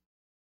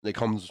that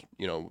comes,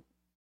 you know,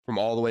 from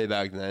all the way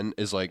back then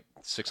is, like,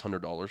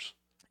 $600.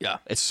 Yeah.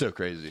 It's so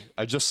crazy.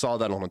 I just saw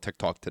that on a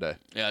TikTok today.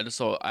 Yeah,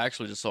 I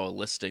actually just saw a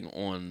listing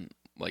on,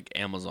 like,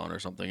 Amazon or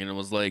something, and it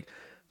was like,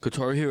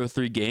 Guitar Hero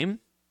 3 game,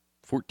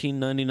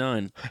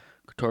 $14.99.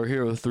 Guitar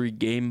Hero 3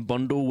 game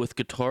bundle with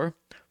guitar,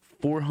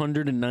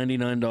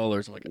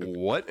 $499. I'm like,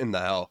 what in the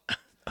hell?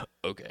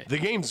 Okay. The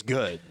game's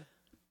good.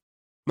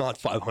 Not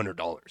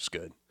 $500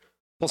 good.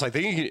 Plus, I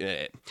think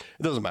it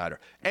doesn't matter.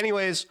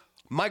 Anyways,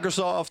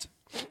 Microsoft,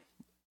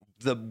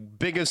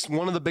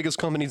 one of the biggest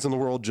companies in the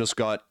world, just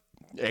got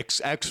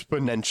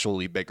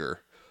exponentially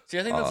bigger. See,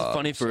 I think that's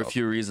funny for a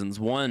few reasons.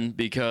 One,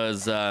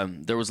 because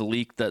there was a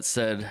leak that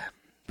said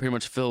pretty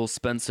much Phil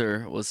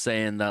Spencer was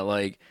saying that,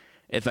 like,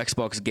 if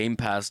Xbox Game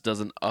Pass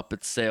doesn't up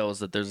its sales,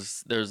 that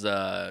there's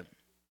a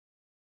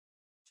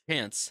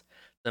chance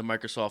that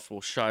Microsoft will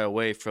shy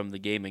away from the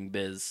gaming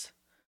biz,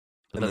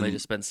 but then they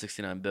just spend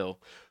 $69 billion.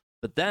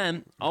 But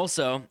then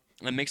also,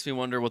 it makes me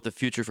wonder what the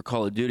future for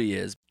Call of Duty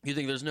is. You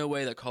think there's no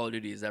way that Call of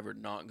Duty is ever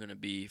not going to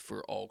be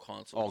for all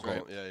consoles,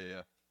 right?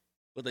 Yeah.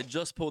 But they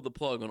just pulled the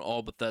plug on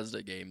all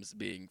Bethesda games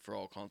being for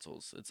all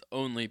consoles. It's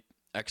only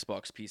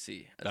Xbox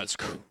PC. That's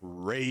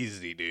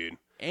crazy, dude.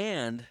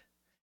 And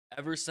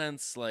ever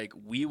since, like,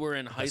 we were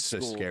in high school.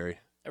 That's so scary.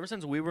 Ever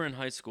since we were in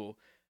high school,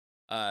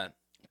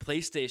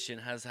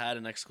 PlayStation has had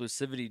an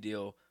exclusivity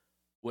deal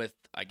with,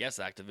 I guess,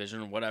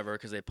 Activision or whatever,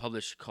 because they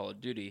published Call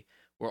of Duty,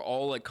 where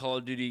all, like, Call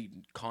of Duty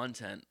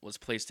content was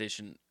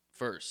PlayStation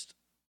first.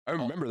 I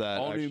remember that.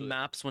 All new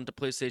maps went to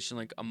PlayStation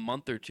like a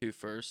month or two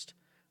first.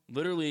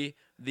 Literally,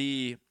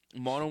 the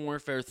Modern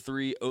Warfare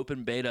 3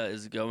 open beta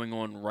is going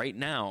on right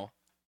now.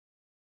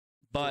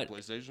 But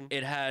PlayStation?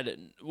 it had,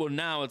 well,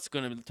 now it's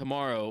going to,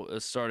 tomorrow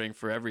is starting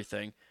for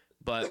everything.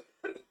 But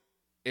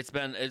it's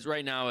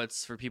right now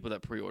it's for people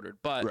that pre-ordered.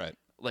 But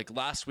like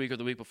last week or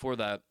the week before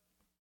that,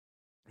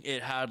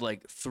 it had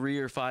like 3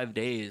 or 5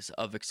 days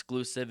of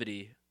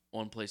exclusivity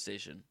on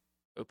PlayStation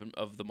open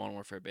of the Modern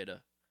Warfare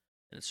beta.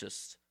 And it's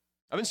just,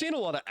 I've been seeing a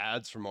lot of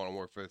ads for Modern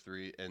Warfare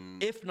 3,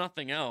 and if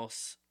nothing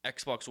else,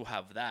 Xbox will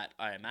have that,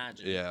 I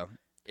imagine. Yeah.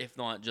 If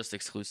not just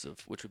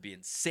exclusive, which would be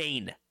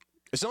insane.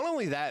 It's not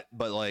only that,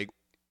 but, like,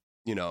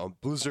 you know,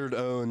 Blizzard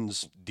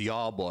owns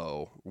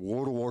Diablo,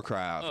 World of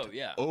Warcraft,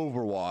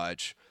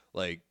 Overwatch.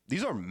 Like,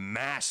 these are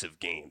massive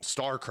games.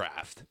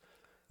 StarCraft.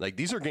 Like,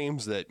 these are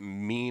games that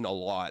mean a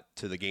lot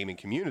to the gaming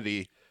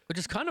community. Which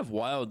is kind of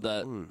wild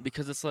that,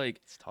 because it's like,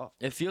 it's tough.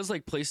 It feels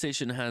like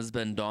PlayStation has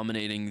been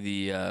dominating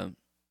the,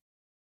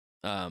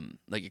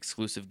 like,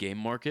 exclusive game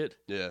market.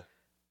 Yeah.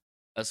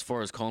 As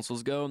far as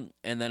consoles go.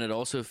 And then it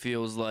also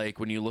feels like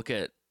when you look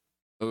at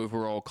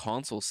overall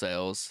console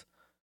sales,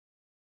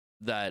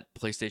 that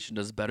PlayStation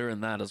does better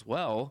in that as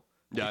well.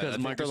 Yeah, because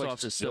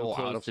Microsoft is so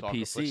close to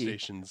PC.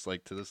 PlayStation's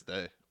like to this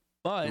day.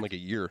 But in like a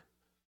year.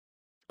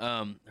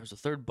 There's a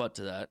third but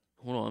to that.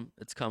 Hold on,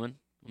 it's coming.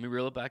 Let me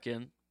reel it back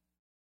in.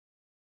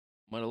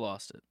 Might have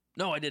lost it.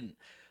 No, I didn't.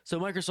 So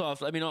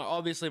Microsoft, I mean,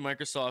 obviously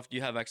Microsoft,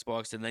 you have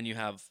Xbox, and then you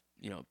have,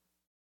 you know,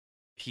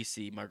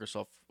 PC,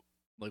 Microsoft,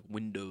 like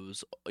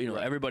Windows. You know,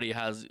 everybody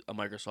has a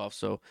Microsoft.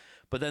 So,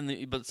 but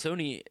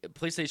Sony,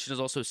 PlayStation is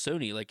also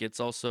Sony. Like, it's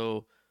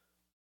also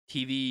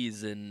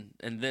TVs and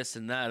this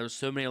and that. There's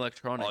so many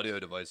electronics, audio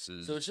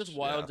devices. So it's just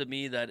wild to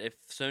me that if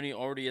Sony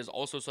already is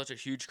also such a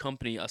huge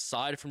company,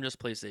 aside from just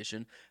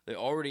PlayStation, they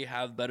already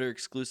have better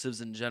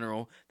exclusives in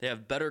general. They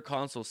have better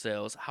console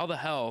sales. How the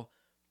hell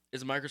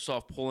is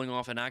Microsoft pulling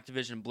off an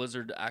Activision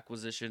Blizzard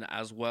acquisition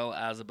as well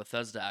as a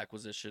Bethesda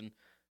acquisition?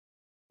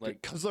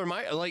 Like, because they're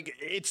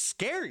it's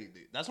scary,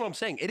 dude. That's what I'm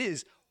saying. It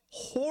is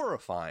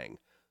horrifying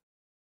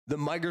that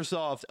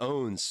Microsoft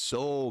owns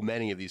so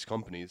many of these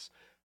companies.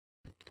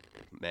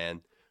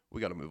 Man,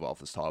 we got to move off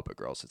this topic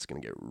or else it's going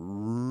to get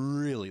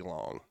really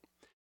long.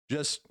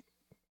 This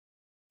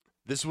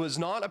was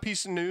not a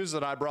piece of news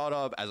that I brought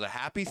up as a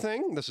happy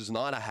thing. This is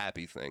not a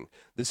happy thing.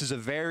 This is a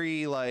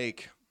very,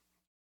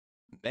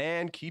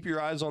 man, keep your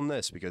eyes on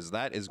this because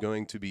that is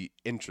going to be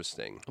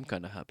interesting. I'm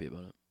kind of happy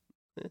about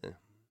it. Yeah.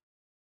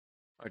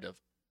 All right, Dev.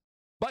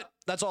 But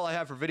that's all I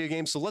have for video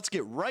games. So let's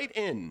get right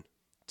in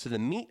to the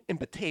meat and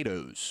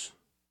potatoes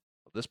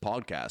of this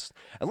podcast.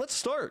 And let's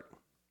start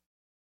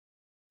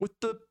with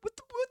the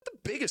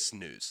biggest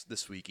news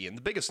this week. And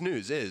the biggest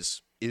news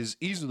is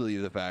easily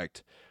the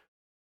fact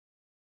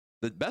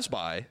that Best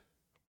Buy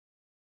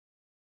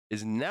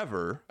is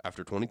never,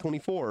 after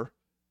 2024,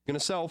 going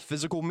to sell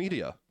physical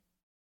media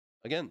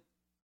again.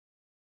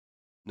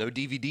 No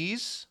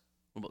DVDs.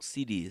 What about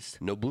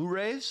CDs? No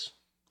Blu-rays.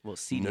 Well,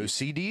 CDs. No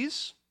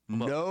CDs.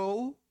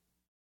 No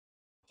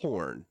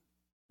porn.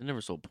 They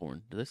never sold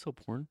porn. Do they sell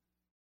porn?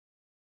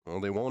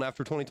 Well, they won't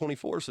after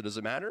 2024, so does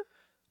it matter?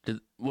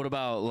 What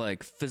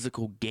about,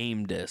 physical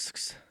game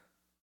discs?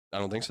 I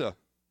don't think so.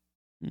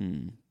 What are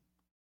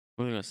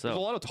they going to sell? There's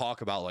a lot of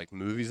talk about,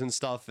 movies and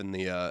stuff in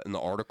the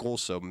article,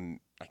 so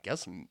I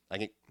guess I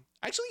can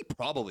actually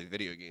probably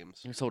video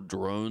games. They sell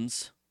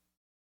drones.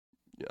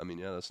 Yeah, I mean,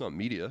 yeah, that's not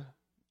media.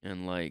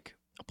 And,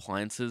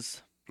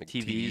 appliances,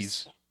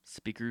 TVs,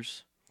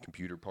 speakers.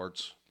 Computer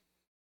parts.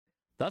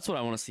 That's what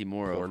I want to see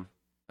more porn. of.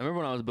 I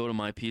remember when I was building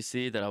my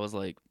PC that I was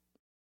like,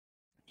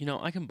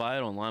 I can buy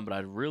it online, but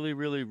I'd really,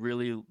 really,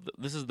 really,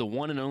 this is the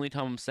one and only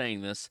time I'm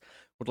saying this,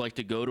 would like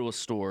to go to a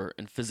store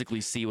and physically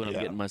see what I'm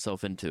getting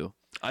myself into.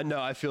 I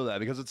know, I feel that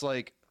because it's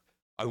like,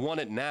 I want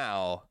it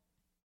now.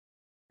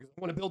 I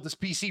want to build this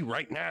PC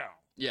right now.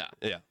 Yeah.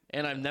 Yeah.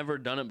 And I've never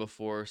done it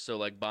before,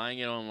 so buying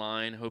it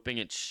online, hoping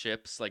it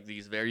ships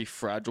these very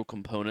fragile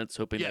components,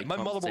 hoping they my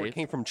come motherboard safe.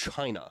 came from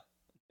China.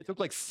 It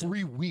took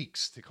 3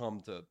 weeks to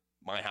come to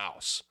my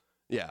house.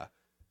 Yeah.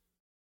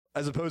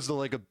 As opposed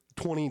to a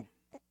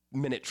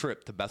 20-minute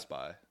trip to Best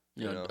Buy.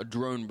 Yeah, a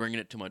drone bringing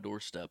it to my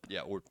doorstep.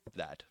 Yeah, or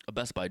that. A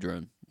Best Buy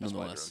drone,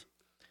 nonetheless.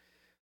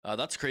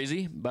 That's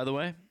crazy, by the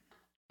way.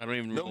 I don't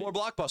even No more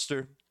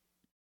Blockbuster.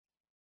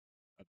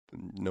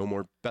 No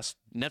more Best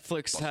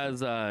Netflix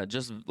Buster. has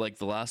just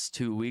the last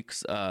 2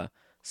 weeks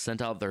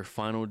sent out their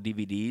final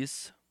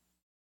DVDs.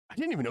 I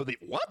didn't even know they...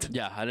 What?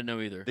 Yeah, I didn't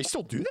know either. They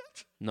still do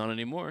that? Not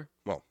anymore.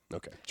 Well,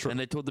 okay. True. And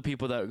they told the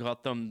people that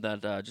got them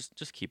that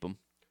just keep them.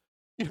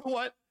 You know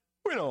what?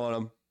 We don't want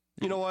them.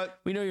 You know what?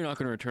 We know you're not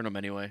going to return them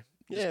anyway.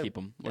 Just keep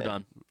them. We're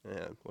done.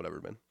 Yeah,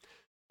 whatever, man.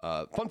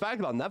 Fun fact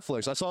about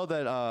Netflix. I saw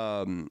that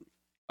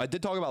I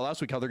did talk about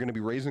last week how they're going to be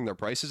raising their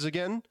prices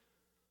again.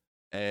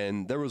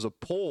 And there was a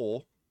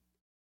poll.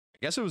 I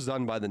guess it was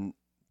done by the,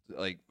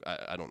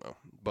 I don't know.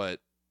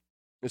 But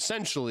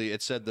essentially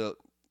it said that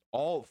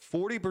all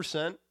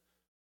 40%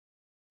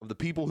 of the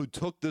people who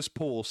took this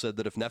poll said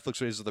that if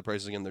Netflix raises the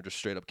prices again, they're just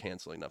straight up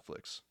canceling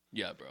Netflix.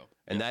 Yeah, bro.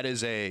 And that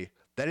is a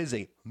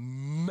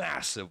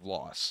massive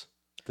loss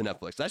to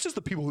Netflix. That's just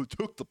the people who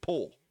took the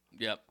poll.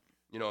 Yep.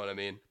 You know what I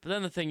mean? But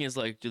then the thing is,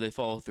 do they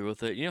follow through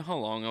with it? You know how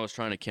long I was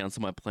trying to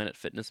cancel my Planet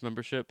Fitness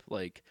membership?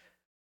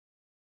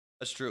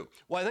 That's true.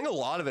 Well, I think a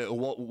lot of it,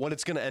 what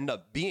it's going to end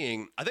up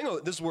being, I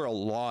think this is where a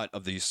lot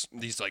of these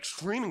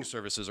streaming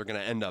services are going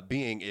to end up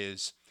being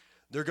is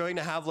they're going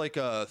to have a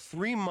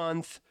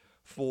 3-month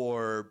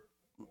for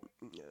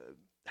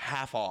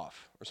half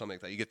off or something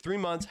like that. You get 3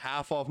 months,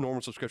 half off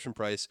normal subscription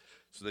price.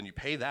 So then you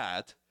pay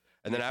that.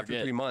 And then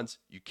after 3 months,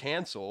 you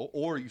cancel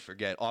or you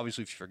forget.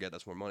 Obviously, if you forget,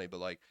 that's more money.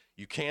 But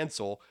you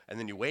cancel and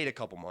then you wait a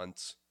couple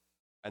months.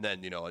 And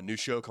then, a new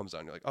show comes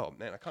on. You're like, oh,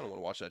 man, I kind of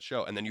want to watch that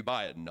show. And then you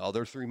buy it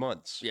another 3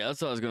 months. Yeah,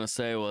 that's what I was going to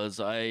say was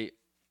I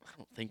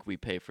don't think we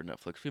pay for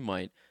Netflix. We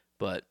might.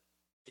 But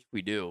if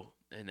we do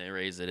and they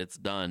raise it, it's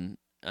done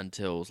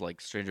until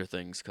Stranger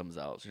Things comes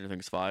out. Stranger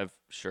Things 5,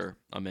 sure,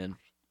 I'm in.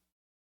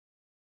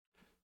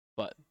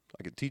 But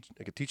I could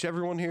teach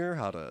everyone here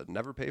how to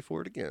never pay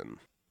for it again.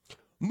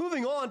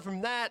 Moving on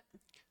from that,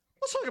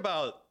 let's talk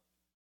about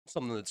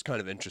something that's kind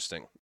of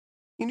interesting.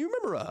 Can you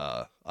remember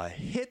a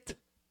hit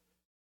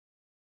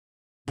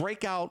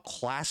breakout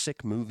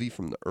classic movie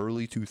from the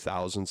early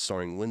 2000s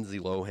starring Lindsay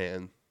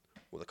Lohan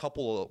with a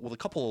couple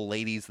of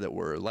ladies that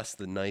were less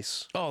than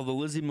nice? Oh, the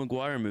Lizzie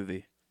McGuire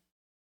movie.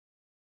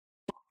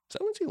 Is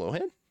that Lindsay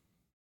Lohan?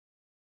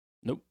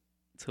 Nope.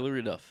 It's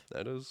Hilary Duff.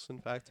 That is, in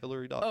fact,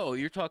 Hilary Duff. Oh,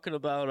 you're talking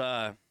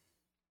about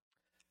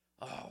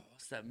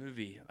what's that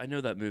movie? I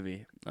know that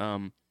movie.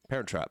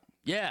 Parent Trap.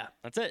 Yeah,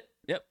 that's it.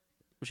 Yep.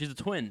 She's a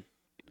twin.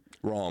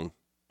 Wrong.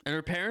 And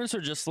her parents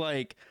are just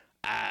like,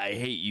 I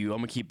hate you. I'm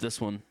gonna keep this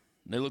one.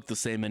 They look the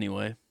same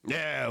anyway.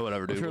 Yeah,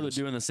 whatever, dude. I'm sure they're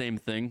doing the same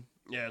thing.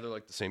 Yeah, they're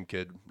the same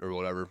kid or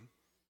whatever.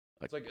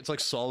 It's like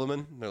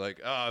Solomon. They're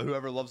like,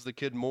 whoever loves the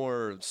kid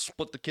more,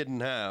 split the kid in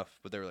half.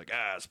 But they were like,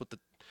 split the...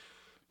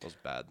 That was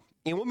bad.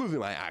 And what movie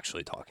am I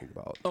actually talking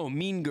about? Oh,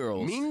 Mean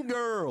Girls. Mean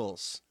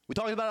Girls. We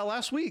talked about it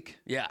last week.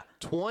 Yeah.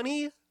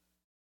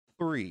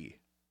 23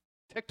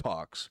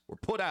 TikToks were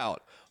put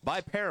out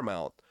by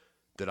Paramount.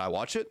 Did I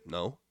watch it?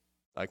 No.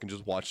 I can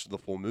just watch the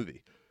full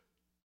movie.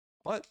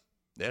 But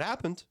it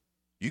happened.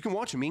 You can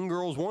watch Mean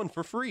Girls 1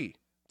 for free.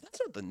 That's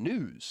not the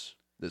news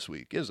this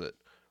week, is it?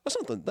 That's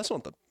not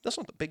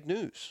the big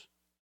news.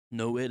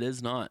 No, it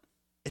is not.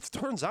 It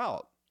turns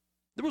out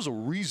there was a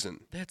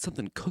reason. They had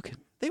something cooking.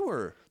 They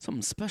were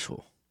something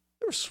special.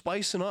 They were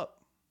spicing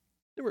up.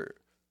 They were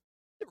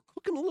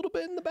cooking a little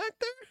bit in the back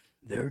there.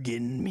 They're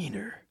getting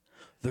meaner.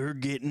 They're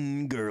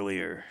getting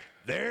girlier.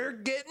 They're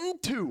getting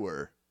to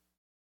her.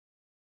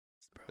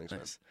 Thanks,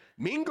 nice.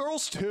 Mean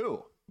Girls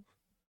 2.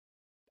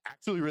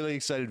 Actually really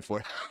excited for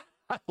it.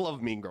 I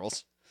love Mean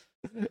Girls.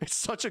 It's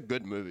such a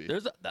good movie.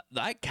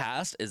 That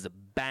cast is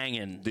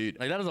banging. Dude.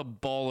 Like, that is a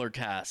baller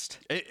cast.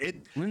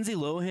 Lindsay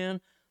Lohan,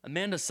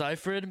 Amanda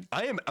Seyfried.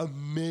 I am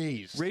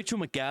amazed. Rachel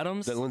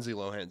McAdams. That Lindsay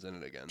Lohan's in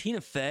it again.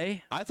 Tina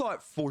Fey. I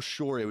thought for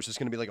sure it was just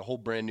going to be like a whole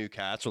brand new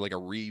cast or like a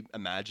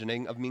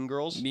reimagining of Mean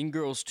Girls. Mean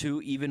Girls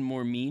 2, even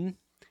more mean.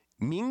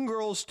 Mean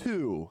Girls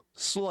 2,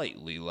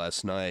 slightly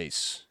less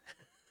nice.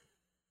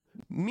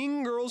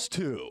 Mean Girls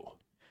 2.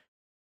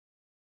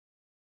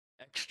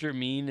 Extra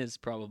mean is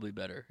probably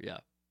better, yeah.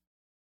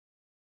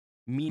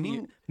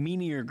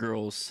 Meanier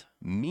girls.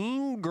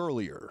 Mean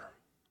girlier.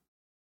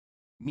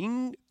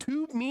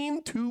 Two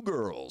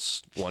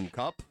girls. 1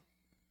 cup.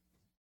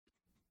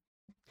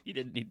 You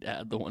didn't need to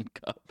add the 1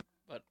 cup,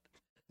 but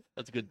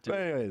that's good too.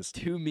 Anyways.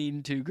 2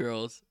 mean, 2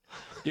 girls.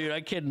 Dude,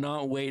 I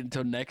cannot wait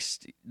until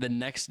the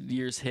next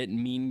year's hit,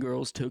 Mean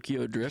Girls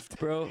Tokyo Drift,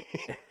 bro.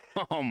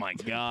 Oh my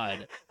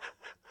god.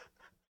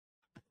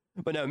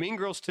 But no, Mean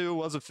Girls 2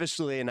 was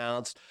officially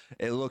announced.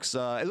 It looks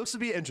to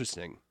be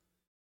interesting.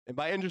 And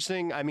by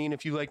interesting, I mean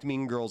if you liked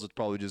Mean Girls, it's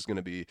probably just going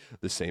to be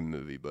the same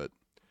movie, but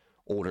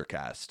older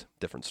cast,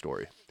 different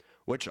story,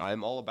 which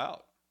I'm all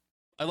about.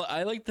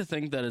 I like to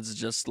think that it's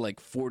just like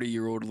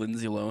 40-year-old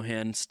Lindsay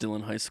Lohan still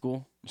in high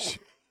school. She's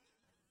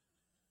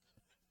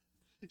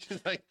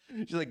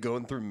like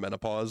going through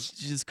menopause.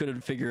 She just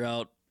couldn't figure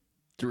out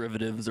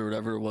derivatives or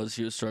whatever it was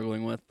she was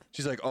struggling with.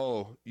 She's like,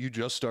 oh, you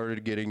just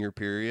started getting your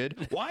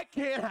period? Well, I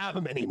can't have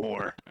them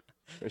anymore.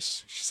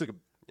 She's like,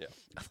 yeah.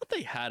 I thought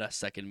they had a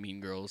second Mean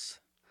Girls,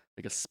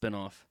 like a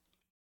spinoff.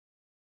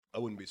 I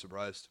wouldn't be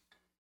surprised.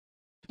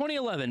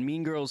 2011,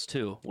 Mean Girls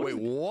 2. Wait,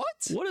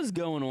 what? What is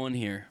going on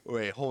here?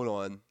 Wait, hold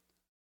on.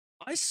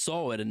 I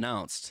saw it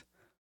announced.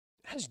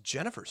 It has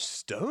Jennifer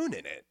Stone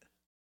in it.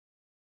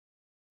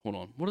 Hold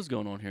on. What is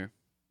going on here?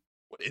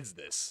 What is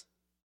this?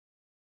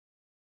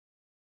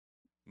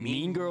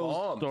 Mean Girls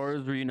Moms.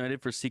 Stars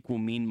reunited for sequel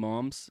Mean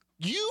Moms.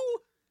 You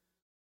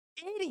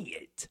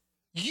idiot.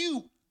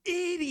 You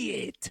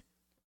idiot.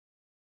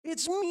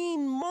 It's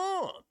Mean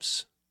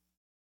Moms.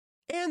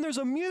 And there's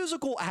a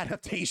musical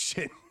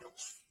adaptation.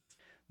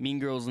 Mean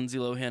Girls, Lindsay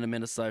Lohan,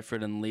 Amanda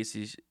Seyfried, and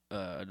Lacey,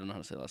 I don't know how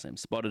to say the last name,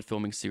 spotted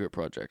filming Secret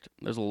Project.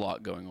 There's a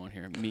lot going on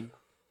here.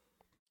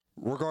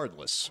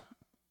 Regardless,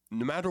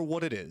 no matter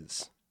what it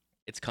is,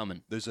 it's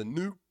coming. There's a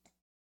new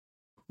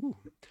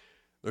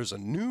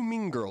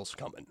Mean Girls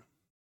coming.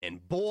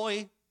 And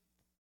boy,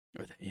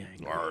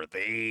 are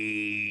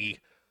they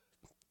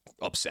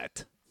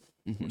upset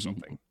or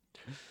something.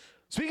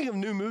 Speaking of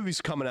new movies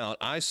coming out,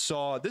 I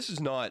saw, this is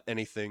not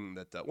anything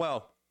that,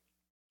 well,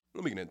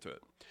 let me get into it.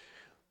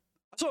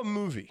 I saw a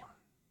movie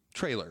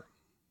trailer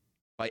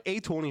by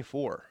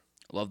A24.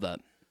 Love that.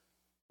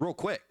 Real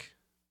quick,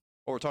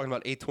 while we're talking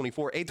about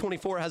A24,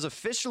 A24 has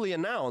officially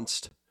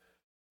announced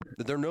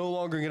that they're no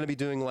longer going to be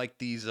doing like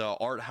these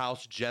art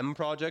house gem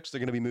projects. They're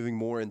going to be moving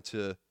more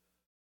into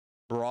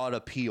broad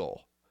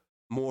appeal,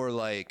 more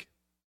like,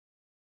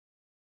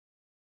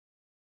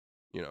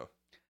 you know,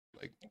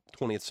 like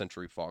 20th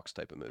Century Fox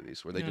type of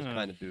movies where they just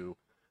kind of do,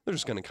 they're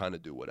just going to kind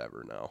of do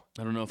whatever now.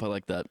 I don't know if I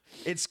like that.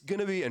 It's going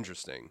to be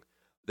interesting.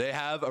 They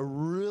have a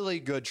really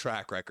good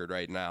track record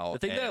right now. The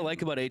thing that I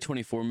like about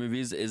A24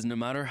 movies is no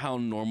matter how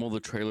normal the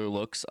trailer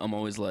looks, I'm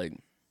always like,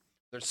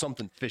 there's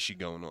something fishy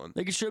going on.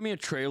 They could show me a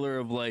trailer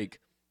of like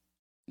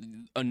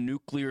a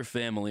nuclear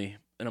family,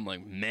 and I'm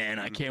like, man,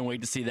 I can't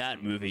wait to see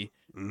that movie.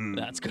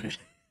 That's gonna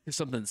there's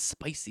something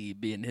spicy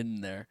being hidden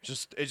there.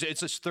 It's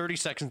just 30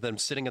 seconds of them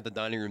sitting at the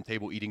dining room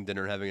table eating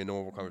dinner, having a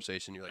normal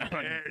conversation. You're like,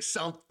 there's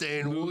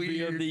something movie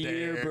weird of the there.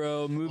 year,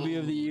 bro. Movie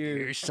of the year.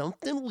 There's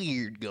something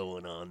weird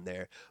going on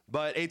there.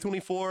 But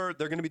A24,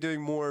 they're going to be doing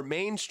more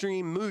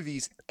mainstream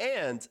movies,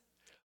 and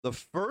the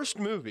first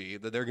movie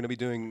that they're going to be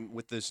doing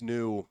with this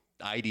new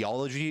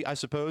ideology, I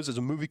suppose, is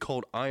a movie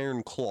called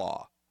Iron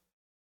Claw.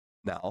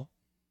 Now,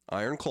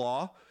 Iron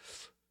Claw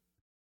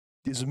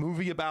is a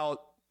movie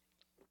about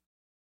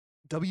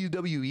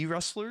WWE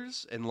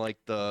wrestlers in like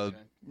the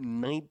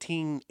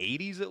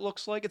 1980s. It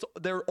looks like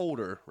they're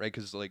older, right?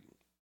 Because like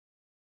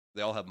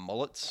they all have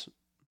mullets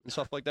and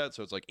stuff like that.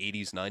 So it's like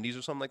 80s, 90s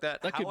or something like that.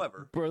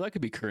 However, that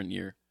could be current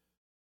year.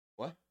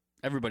 What?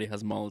 Everybody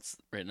has mullets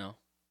right now.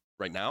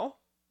 Right now?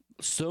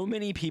 So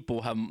many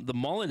people have the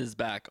mullet is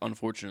back.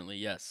 Unfortunately,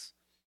 yes.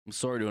 I'm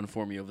sorry to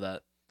inform you of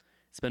that.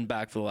 It's been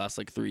back for the last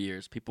like 3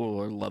 years.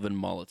 People are loving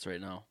mullets right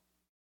now.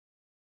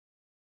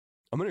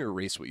 I'm going to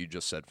erase what you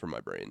just said from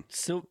my brain.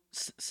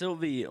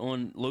 Sylvie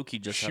on Loki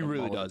just She had a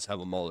really mullet. does have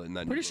a mullet in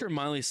that. Pretty sure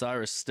Miley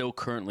Cyrus still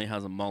currently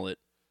has a mullet.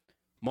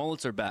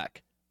 Mullets are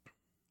back.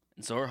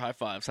 And so are high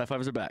fives. High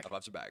fives are back. High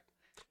fives are back.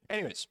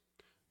 Anyways,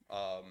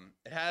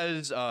 it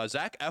has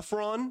Zac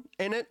Efron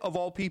in it, of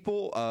all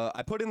people.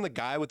 I put in the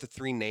guy with the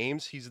 3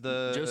 names. He's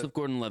the... Joseph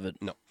Gordon-Levitt.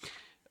 No.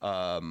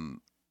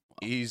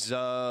 He's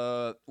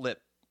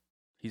Lip.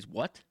 He's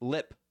what?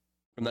 Lip.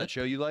 From that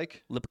show you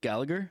like? Lip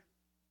Gallagher?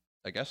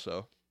 I guess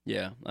so.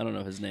 Yeah, I don't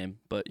know his name,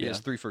 but yeah.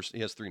 He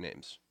has 3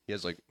 names. He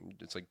has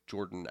it's like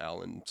Jordan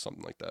Allen,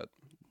 something like that.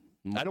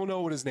 I don't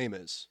know what his name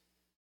is.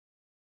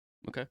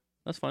 Okay,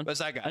 that's fine. But it's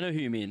that guy. I know who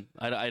you mean.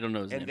 I don't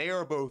know his name. And they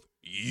are both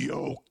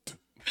yoked.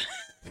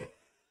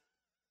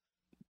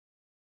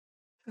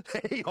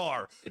 They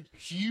are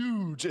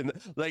huge, and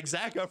like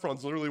Zac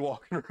Efron's literally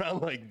walking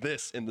around like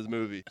this in this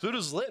movie. So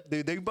does Lip,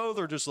 dude. They both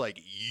are just like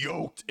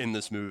yoked in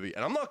this movie,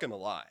 and I'm not gonna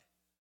lie.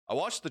 I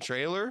watched the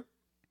trailer.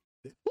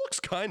 It looks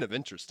kind of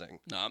interesting.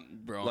 Nah,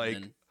 bro. Like,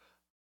 man.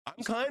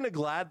 I'm kind of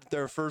glad that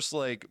their first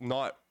like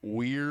not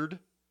weird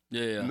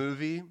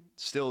movie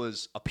still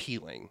is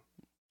appealing.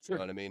 Sure. You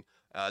know what I mean?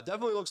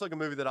 Definitely looks like a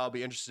movie that I'll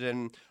be interested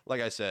in. Like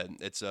I said,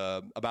 it's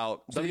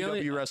about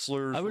WWE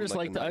wrestlers. I would just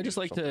like to. I just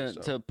like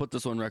to put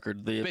this on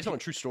record. Based on a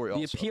true story.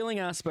 The also. appealing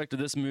aspect of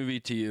this movie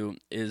to you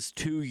is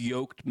 2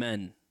 yoked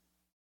men.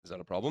 Is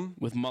that a problem?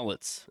 With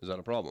mullets. Is that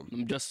a problem?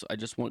 I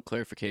just want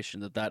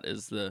clarification that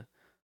is the.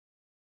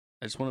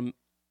 I just want to.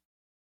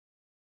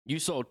 You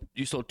saw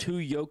 2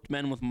 yoked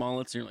men with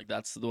mullets, and you're like,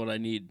 that's what I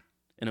need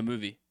in a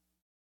movie.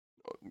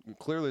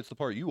 Clearly, it's the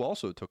part you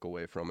also took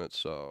away from it.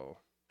 So.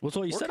 What's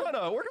all you said? We're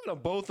kind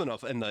of both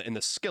enough in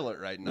the skillet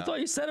right now. That's all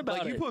you said about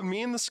it. Like, you put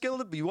me in the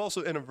skillet, but you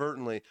also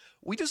inadvertently.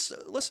 We just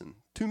listen.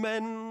 2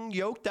 men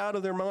yoked out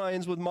of their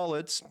minds with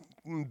mullets,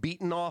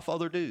 beating off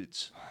other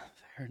dudes.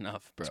 Fair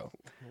enough, bro.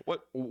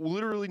 What?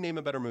 Literally, name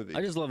a better movie.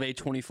 I just love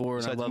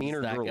A24 and I love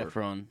Zac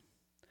Efron.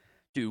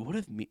 Dude, what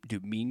if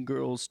Mean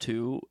Girls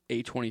 2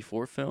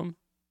 A24 film?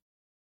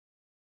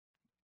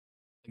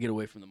 Get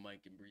away from the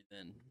mic and breathe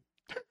in.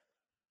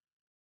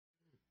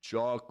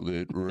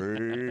 Chocolate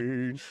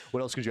rain.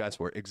 What else could you ask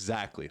for?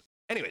 Exactly.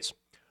 Anyways,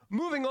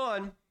 moving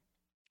on.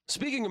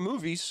 Speaking of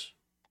movies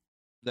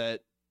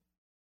that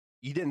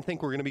you didn't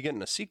think were going to be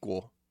getting a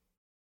sequel,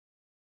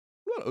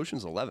 what about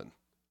Ocean's 11?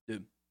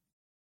 Dude.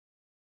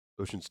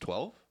 Ocean's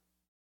 12?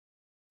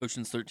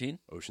 Ocean's 13?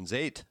 Ocean's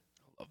 8.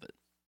 I love it.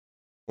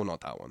 Well,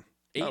 not that one.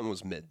 That one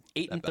was mid.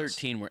 8 and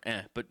 13 were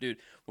but dude,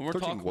 when we're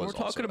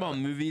talking about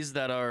bad. movies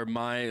that are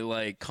my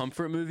like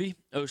comfort movie,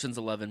 Ocean's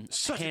 11,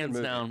 hands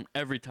down,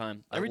 every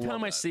time. Every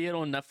time I see it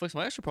on Netflix,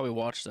 I should probably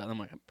watch that. I'm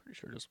pretty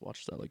sure I just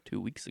watched that like 2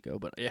 weeks ago,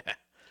 but yeah.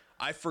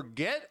 I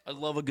forget. I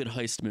love a good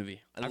heist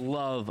movie. I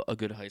love a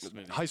good heist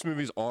movie. Heist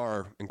movies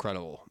are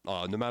incredible,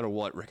 no matter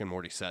what Rick and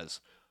Morty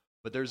says.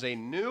 But there's a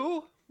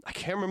new, I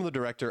can't remember the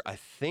director. I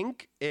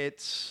think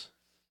it's...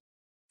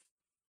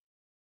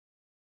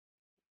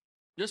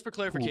 Just for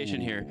clarification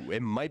here,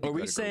 it might be. Are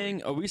we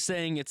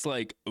saying it's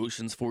like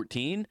Ocean's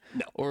 14?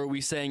 No. Or are we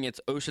saying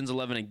it's Ocean's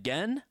 11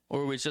 again?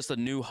 Or it's just a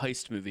new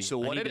heist movie? So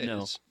what it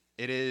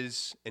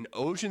is an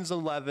Ocean's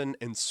 11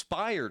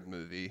 inspired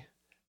movie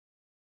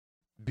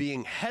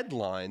being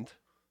headlined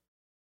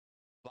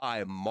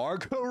by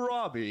Margot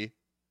Robbie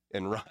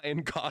and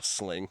Ryan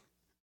Gosling.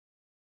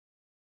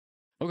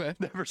 Okay.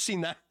 Never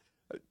seen that.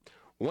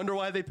 Wonder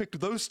why they picked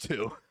those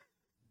 2.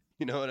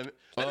 You know what I mean?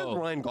 That is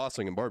Ryan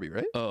Gosling and Barbie,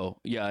 right? Oh,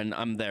 yeah, and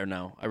I'm there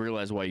now. I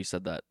realize why you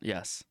said that.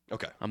 Yes.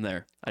 Okay. I'm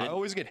there. I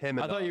always get him.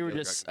 I thought you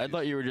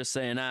were just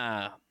saying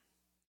hot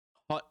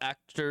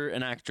actor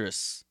and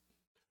actress.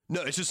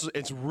 No,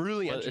 it's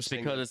really interesting.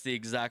 It's because it's the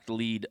exact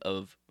lead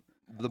of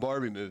the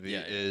Barbie movie.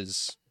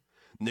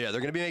 They're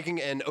going to be making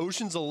an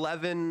Ocean's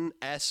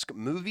 11-esque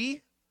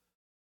movie.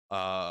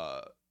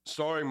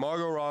 Starring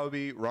Margot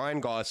Robbie, Ryan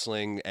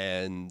Gosling,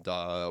 and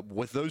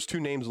with those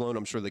 2 names alone,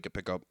 I'm sure they could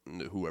pick up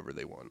whoever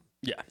they want.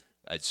 Yeah.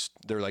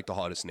 They're like the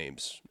hottest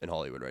names in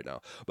Hollywood right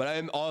now. But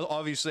I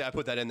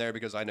put that in there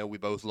because I know we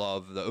both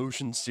love the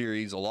Ocean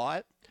series a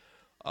lot.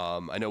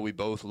 I know we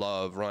both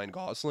love Ryan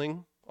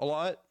Gosling a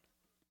lot.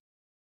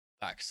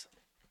 Facts.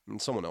 And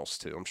someone else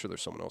too. I'm sure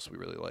there's someone else we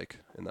really like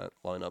in that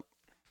lineup.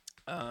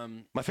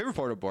 My favorite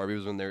part of Barbie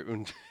was when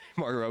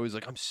Margot Robbie was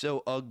like, "I'm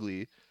so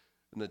ugly."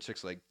 And the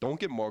chick's like, don't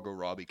get Margot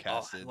Robbie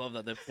casted. Oh, I love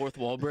that. The fourth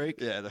wall break.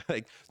 Yeah, they're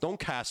like, don't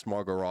cast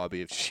Margot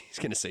Robbie if she's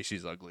going to say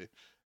she's ugly.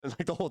 And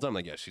like the whole time, I'm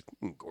like, yeah, she's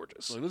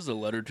gorgeous. Like, this is a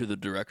letter to the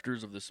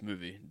directors of this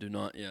movie. Do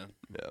not, yeah.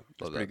 Yeah,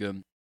 that's pretty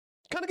good.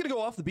 Kind of going to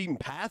go off the beaten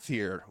path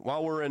here.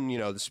 While we're in, the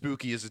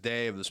spookiest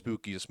day of the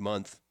spookiest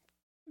month,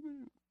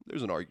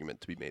 there's an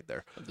argument to be made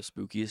there. Of the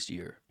spookiest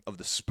year. Of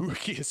the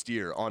spookiest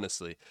year,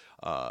 honestly.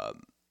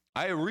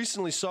 I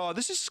recently saw,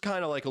 this is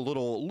kind of like a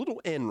little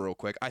in real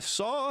quick. I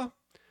saw...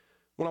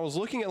 When I was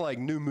looking at like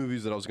new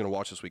movies that I was going to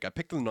watch this week, I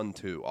picked The Nun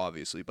 2,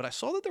 obviously, but I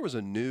saw that there was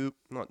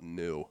not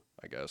new,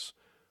 I guess.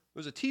 There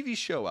was a TV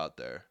show out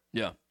there.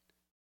 Yeah.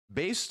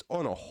 Based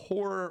on a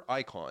horror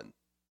icon.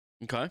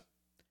 Okay.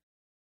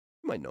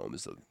 You might know him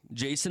as the...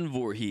 Jason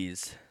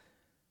Voorhees.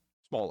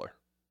 Smaller.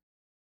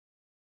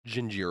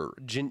 Ginger.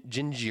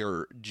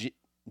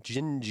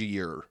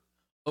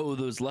 Oh,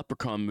 those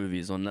Leprechaun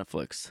movies on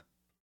Netflix.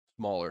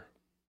 Smaller.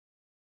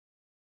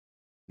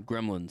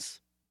 Gremlins.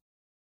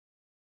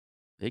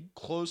 Big?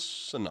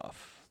 Close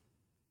enough.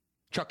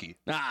 Chucky.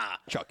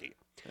 Chucky.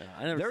 Yeah,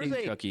 I never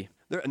seen Chucky.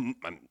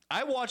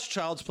 I watched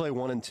Child's Play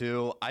 1 and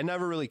 2. I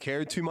never really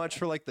cared too much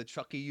for like the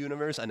Chucky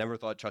universe. I never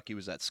thought Chucky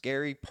was that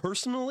scary.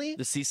 Personally,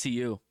 The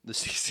CCU.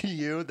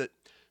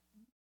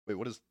 Wait,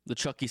 what is the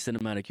Chucky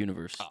Cinematic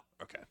Universe? Oh,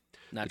 okay.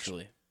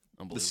 Naturally.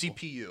 The Unbelievable.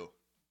 CPU.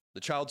 The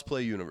Child's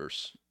Play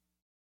universe.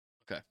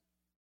 Okay.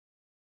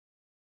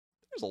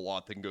 There's a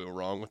lot that can go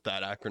wrong with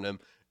that acronym.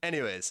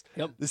 Anyways,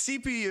 Yep. The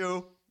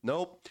CPU.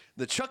 Nope.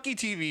 The Chucky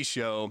TV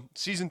show,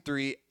 season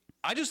 3.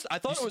 I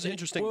thought it was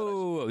interesting.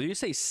 Whoa. Did you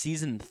say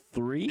season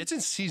 3? It's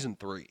in season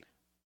 3.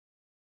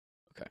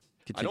 Okay.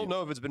 I don't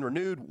know if it's been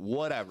renewed,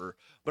 whatever.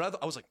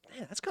 But I was like,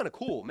 man, that's kind of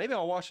cool. Maybe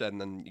I'll watch that. And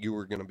then you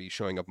were going to be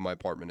showing up in my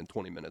apartment in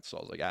 20 minutes. So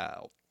I was like,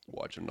 I'll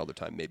watch it another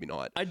time. Maybe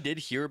not. I did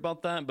hear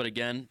about that, but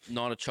again,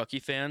 not a Chucky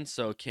fan,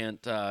 so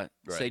can't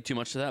say too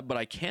much to that. But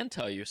I can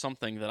tell you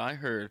something that I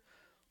heard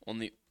on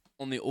the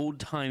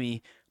old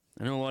timey.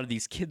 I know a lot of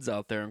these kids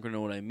out there aren't going to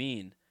know what I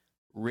mean.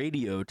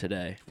 Radio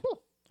today.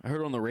 I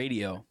heard on the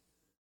radio.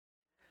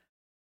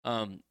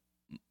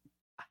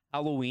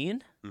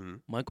 Halloween. Mm-hmm.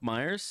 Mike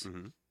Myers.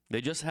 Mm-hmm.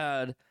 They just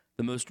had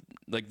the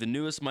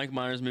newest Mike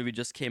Myers movie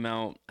just came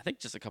out. I think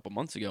just a couple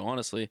months ago,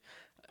 honestly.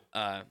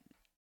 And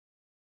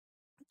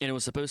it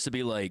was supposed to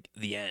be like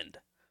the end.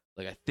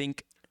 Like I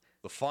think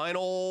the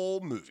final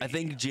movie. I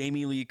think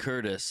Jamie Lee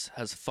Curtis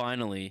has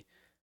finally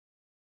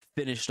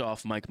finished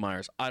off Mike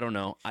Myers. I don't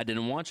know. I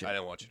didn't watch it. I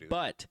didn't watch it either.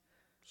 But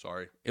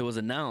sorry. It was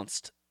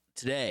announced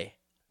today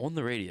on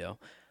the radio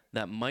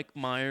that Mike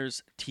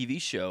Myers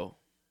TV show,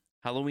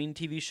 Halloween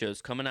TV show,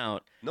 is coming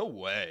out. No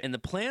way. And the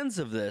plans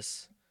of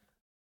this,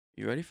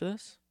 you ready for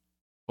this?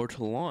 Or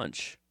to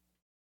launch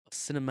a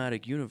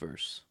cinematic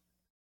universe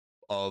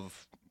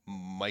of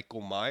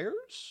Michael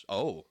Myers?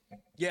 Oh.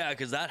 Yeah,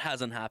 because that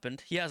hasn't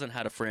happened. He hasn't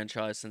had a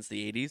franchise since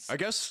the 80s. I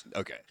guess.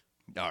 Okay.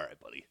 All right,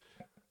 buddy.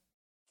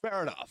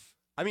 Fair enough.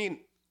 I mean,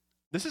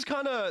 this is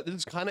kind of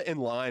in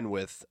line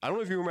with, I don't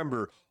know if you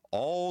remember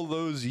all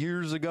those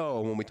years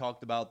ago when we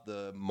talked about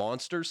the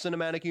Monster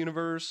Cinematic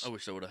Universe. I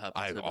wish that would have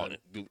happened.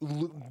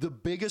 The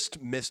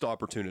biggest missed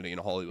opportunity in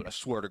Hollywood, I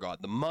swear to God.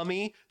 The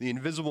Mummy, The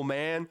Invisible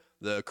Man,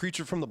 The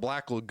Creature from the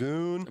Black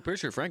Lagoon. I'm pretty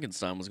sure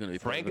Frankenstein was going to be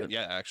part of it.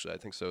 Yeah, actually, I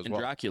think so as and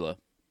well. Dracula.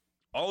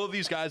 All of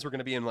these guys were going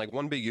to be in like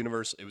one big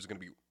universe. It was going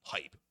to be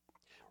hype.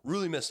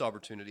 Really missed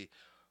opportunity.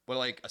 But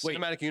like a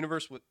cinematic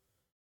universe with...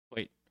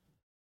 Wait.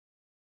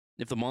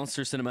 If the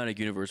Monster Cinematic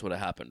Universe would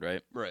have happened,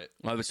 right? Right.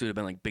 Obviously, it would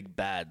have been like big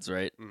bads,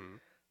 right? Mm-hmm.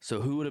 So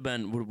who would have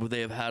been? Would they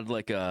have had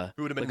like a?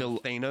 Who would have been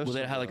like Thanos? Would they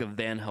have had like a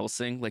Van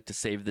Helsing, like to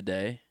save the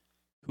day?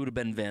 Who would have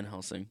been Van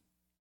Helsing?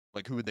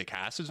 Like who would they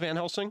cast as Van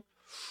Helsing?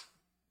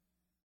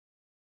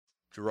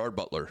 Gerard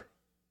Butler.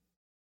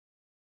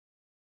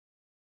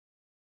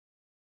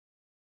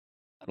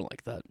 I don't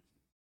like that.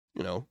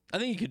 You know, I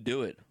think you could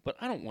do it, but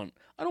I don't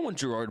want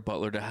Gerard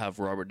Butler to have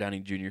Robert Downey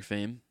Jr.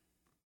 fame.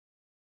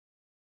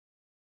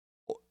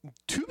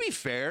 To be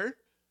fair,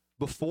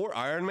 before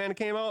Iron Man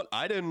came out,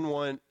 I didn't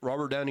want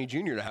Robert Downey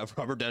Jr. to have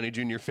Robert Downey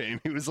Jr. fame.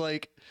 He was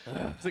like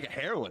a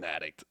heroin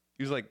addict.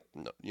 He was like,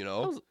 you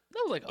know, that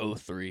was like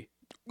 2003.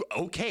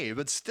 Okay,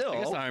 but still,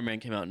 I guess Iron Man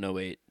came out in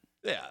 2008.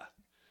 Yeah.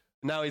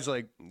 Now he's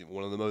like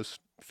one of the most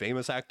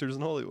famous actors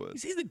in Hollywood.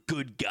 He's a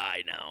good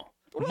guy now.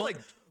 Like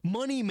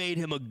money made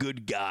him a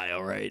good guy.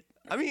 All right.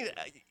 I mean,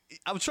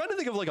 I was trying to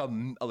think of like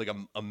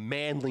a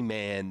manly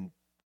man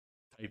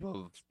type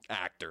of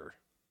actor.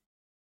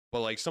 But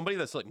like somebody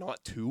that's like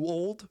not too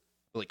old,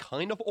 but like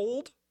kind of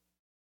old.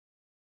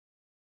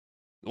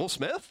 Will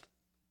Smith?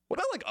 What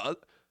about like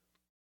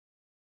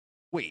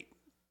wait.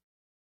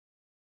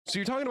 So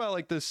you're talking about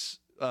like this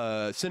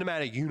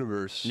cinematic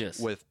universe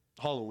with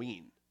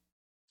Halloween.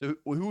 So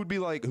who would we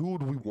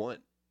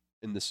want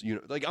in this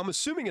universe? Like I'm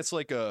assuming it's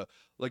like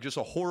just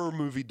a horror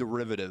movie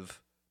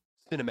derivative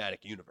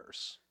cinematic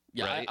universe.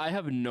 Yeah, right? I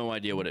have no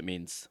idea what it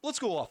means. Let's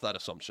go off that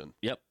assumption.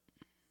 Yep.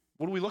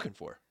 What are we looking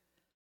for?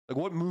 Like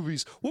what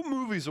movies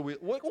are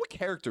what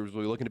characters are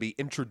we looking to be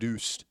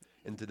introduced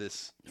into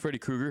this? Freddy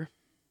Krueger,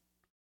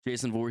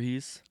 Jason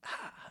Voorhees.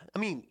 I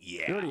mean,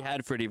 yeah. You already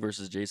had Freddy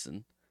versus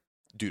Jason.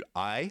 Dude,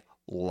 I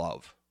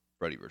love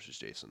Freddy versus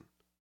Jason.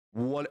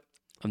 What?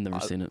 I've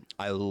never seen it.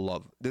 I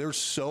love. They're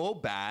so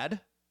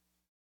bad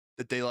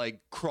that they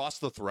like cross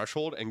the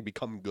threshold and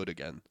become good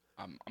again.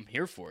 I'm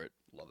here for it.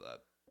 Love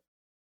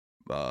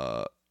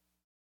that.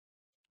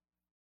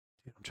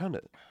 Dude, I'm trying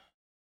to.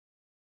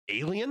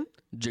 Alien?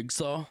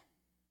 Jigsaw?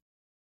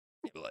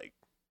 Like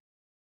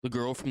the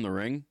girl from The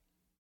Ring?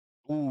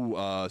 Ooh,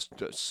 I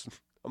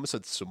almost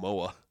said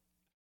Samoa.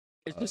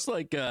 It's just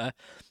like the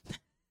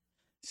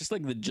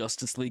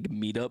Justice League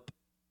meetup.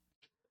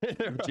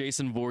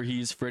 Jason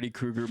Voorhees, Freddy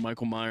Krueger,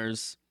 Michael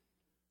Myers,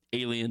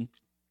 Alien.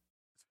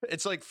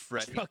 It's like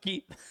Freddy.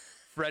 Chucky.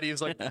 Freddy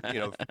is like,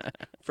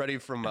 Freddy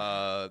from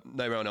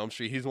Nightmare on Elm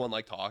Street. He's the one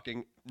like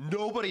talking.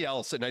 Nobody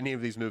else in any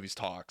of these movies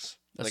talks.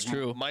 That's like,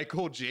 true.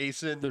 Michael,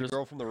 Jason, the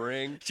girl from The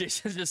Ring.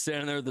 Jason's just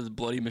standing there with his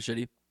bloody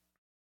machete.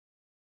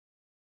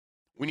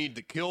 We need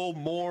to kill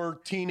more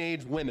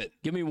teenage women.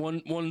 Give me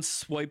one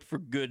swipe for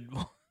good.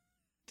 Can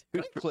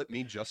you clip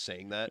me just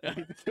saying that? We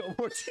need to kill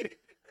more teenage.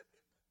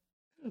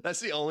 That's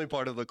the only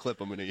part of the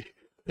clip I'm gonna use.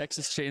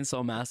 Texas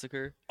Chainsaw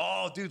Massacre.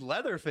 Oh, dude,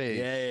 Leatherface.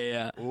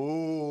 Yeah.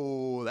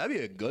 Oh, that'd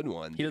be a good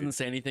one. He doesn't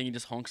say anything. He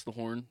just honks the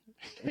horn.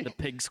 Like the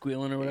pig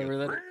squealing or whatever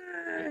that.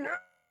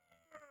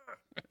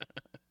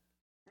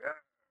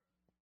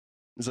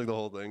 It's like the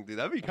whole thing, dude.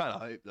 That'd be kind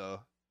of hype,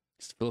 though.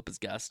 Just fill up his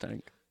gas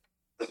tank.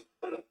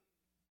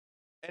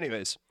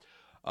 Anyways,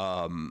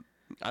 I don't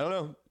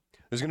know.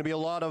 There's gonna be a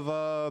lot of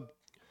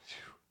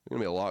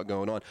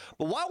going on.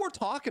 But while we're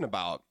talking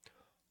about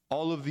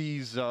all of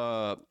these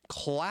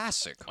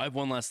classic, I have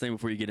one last thing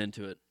before you get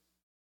into it.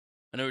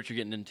 I know what you're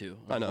getting into.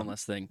 I know. One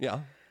last thing.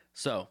 Yeah.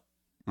 So,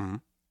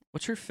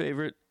 what's your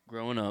favorite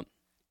growing up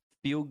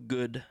feel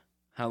good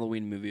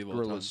Halloween movie of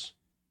all time?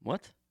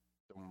 What?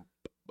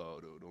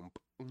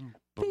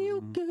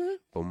 Feel good.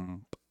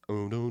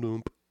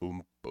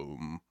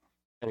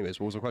 Anyways,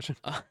 what was the question?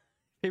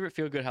 Favorite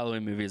feel good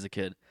Halloween movie as a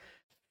kid?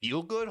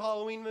 Feel good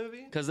Halloween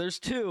movie? Because there's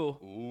two.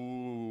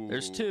 Ooh.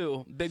 There's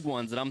two big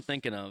ones that I'm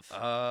thinking of.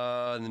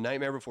 The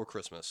Nightmare Before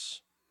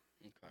Christmas.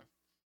 Okay.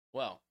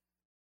 Well.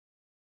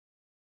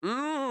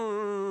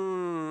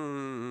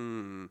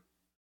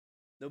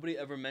 Nobody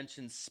ever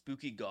mentioned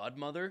Spooky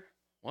Godmother.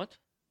 What?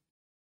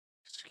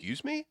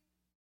 Excuse me?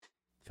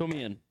 Fill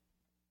me in.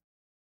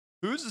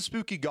 Who's the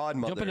Spooky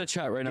Godmother? Jump into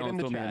chat right now and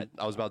fill me in.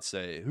 I was about to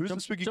say, who's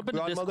the Spooky Godmother?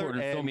 Jump into Discord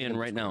and fill me in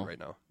right now. Right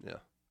now, yeah.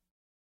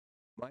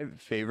 My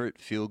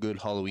favorite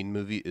feel-good Halloween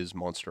movie is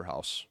Monster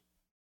House.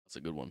 That's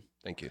a good one.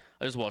 Thank you.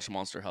 I just watched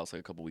Monster House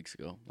like a couple weeks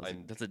ago.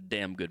 That's a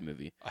damn good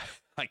movie.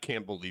 I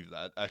can't believe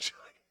that, actually.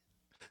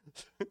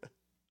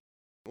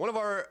 One of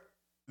our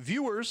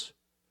viewers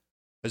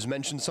has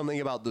mentioned something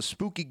about the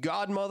Spooky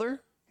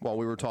Godmother while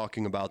we were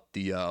talking about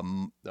the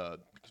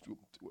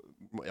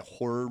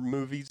horror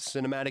movies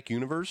cinematic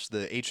universe,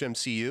 the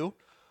HMCU.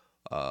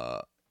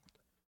 Hello?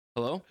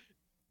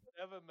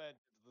 Never mentions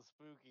the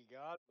Spooky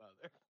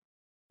Godmother.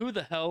 Who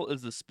the hell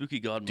is the Spooky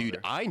Godmother? Dude,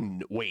 I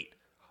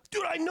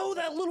know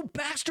that little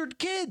bastard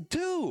kid,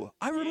 too.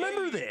 I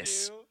remember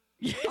this.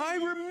 I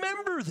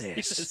remember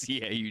this.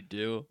 Yeah, you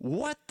do.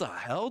 What the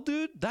hell,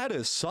 dude? That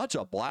is such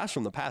a blast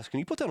from the past. Can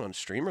you put that on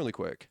stream really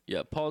quick?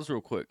 Yeah, pause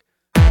real quick.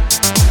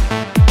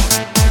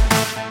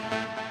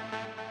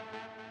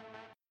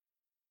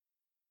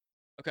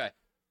 Okay.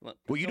 Well,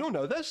 you don't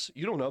know this?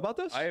 You don't know about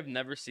this? I have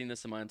never seen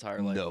this in my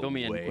entire life. No Fill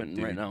me way, in, Quentin,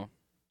 dude. right now.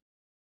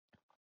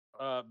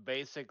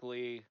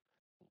 Basically,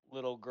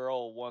 little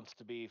girl wants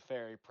to be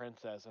fairy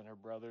princess, and her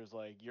brother's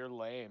like, "You're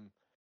lame."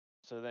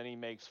 So then he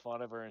makes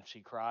fun of her, and she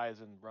cries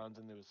and runs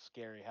into his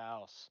scary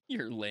house.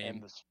 You're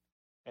lame.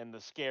 And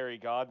the scary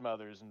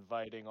godmother's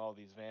inviting all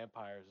these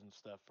vampires and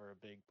stuff for a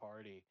big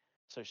party.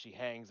 So she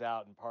hangs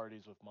out and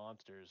parties with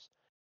monsters.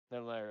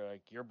 Then they're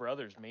like, "Your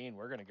brother's mean.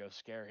 We're gonna go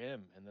scare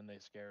him." And then they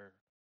scare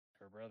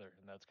her brother,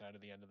 and that's kind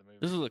of the end of the movie.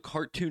 This is a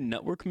Cartoon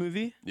Network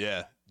movie?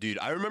 Yeah, dude,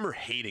 I remember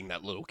hating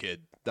that little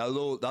kid. That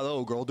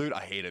little girl, dude,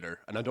 I hated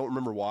her. And I don't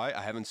remember why. I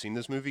haven't seen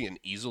this movie in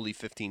easily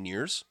 15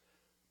 years.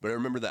 But I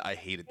remember that I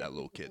hated that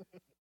little kid.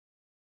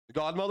 The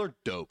Godmother,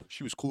 dope.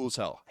 She was cool as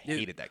hell. I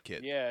hated that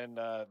kid. Yeah, and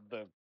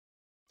the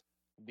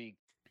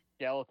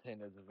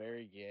skeleton is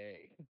very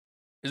gay.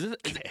 Is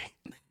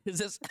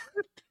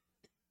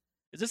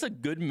this a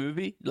good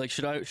movie? Like,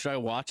 should I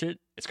watch it?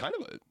 It's kind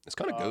of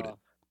goated.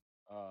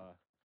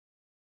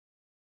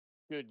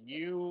 Should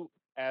you,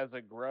 as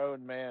a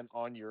grown man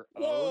on your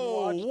own,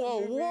 watch the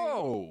movie?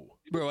 Whoa!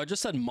 Bro, I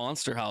just said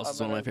Monster House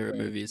is one of my favorite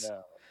movies.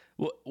 No.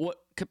 What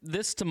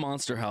this to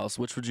Monster House,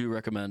 which would you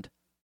recommend?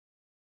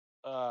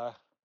 Well,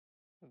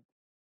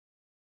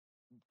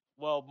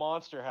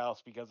 Monster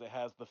House, because it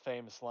has the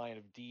famous line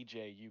of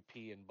DJ, you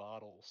pee in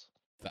bottles.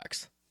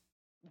 Facts.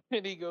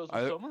 And he goes,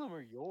 some of them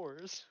are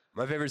yours.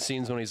 My favorite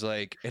scene is when he's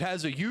like, it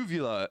has a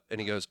uvula, and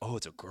he goes, oh,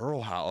 it's a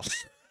girl house.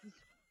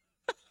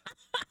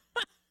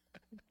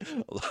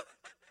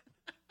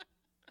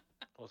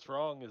 What's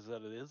wrong is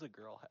that it is a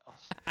girl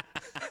house.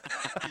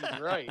 He's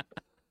right.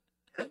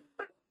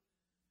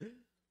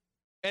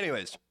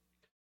 Anyways,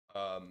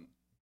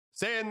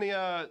 stay in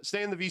the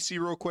VC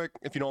real quick,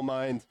 if you don't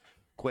mind.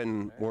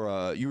 Quentin,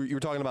 you were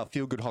talking about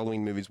feel-good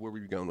Halloween movies. Where were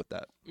you going with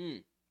that?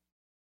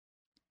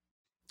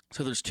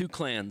 So there's two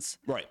clans.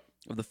 Right.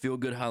 Of the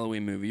feel-good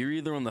Halloween movie. You're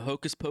either on the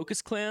Hocus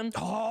Pocus clan.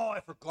 Oh,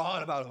 I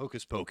forgot about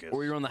Hocus Pocus.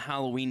 Or you're on the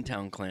Halloween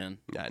Town clan.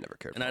 Yeah, I never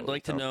cared for And I'd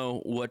like to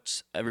know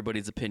what's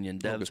everybody's opinion.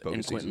 Dev Hocus Pocus,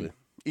 and Quentin.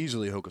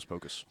 Easily Hocus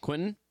Pocus.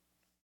 Quentin?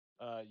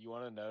 You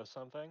want to know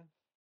something?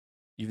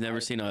 You've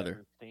never seen either.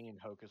 I've seen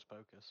Hocus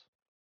Pocus.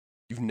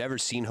 You've never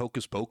seen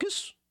Hocus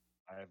Pocus?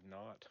 I have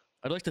not.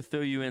 I'd like to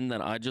fill you in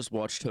that I just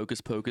watched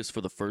Hocus Pocus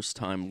for the first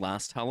time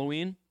last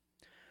Halloween.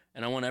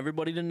 And I want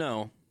everybody to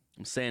know,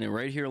 I'm saying it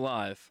right here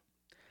live,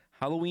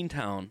 Halloween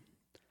Town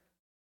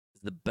is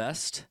the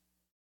best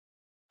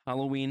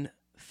Halloween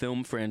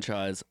film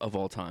franchise of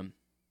all time.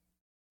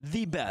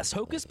 The best.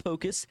 Hocus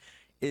Pocus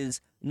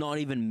is not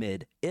even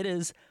mid. It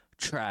is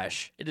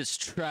trash. It is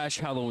trash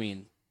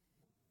Halloween.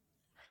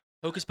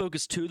 Hocus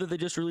Pocus 2 that they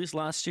just released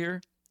last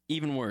year,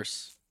 even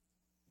worse.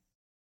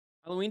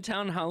 Halloween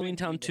Town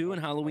 2,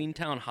 and Halloween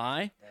Town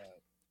High,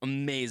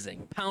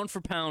 amazing. Pound for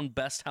pound,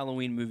 best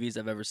Halloween movies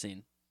I've ever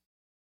seen.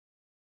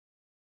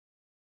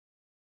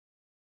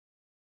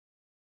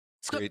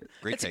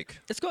 Great take.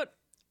 It's got,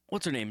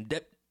 what's her name?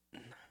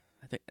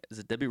 I think, is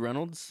it Debbie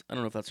Reynolds? I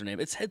don't know if that's her name.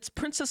 It's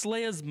Princess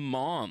Leia's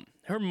mom.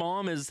 Her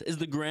mom is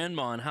the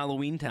grandma in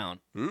Halloween Town.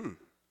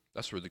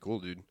 That's really cool,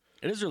 dude.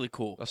 It is really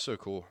cool. That's so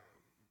cool.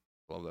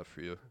 Love that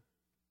for you.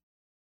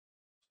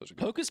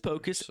 Hocus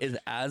Pocus is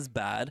as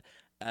bad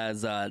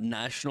as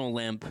National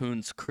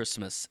Lampoon's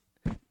Christmas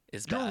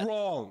is bad. You're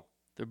wrong.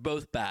 They're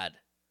both bad.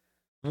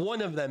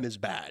 One of them is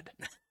bad.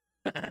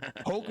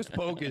 Hocus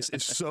Pocus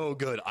is so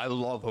good. I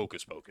love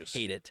Hocus Pocus.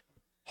 Hate it.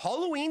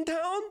 Halloween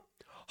Town?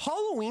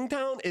 Halloween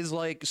Town is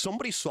like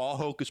somebody saw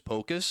Hocus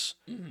Pocus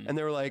and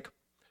they were like,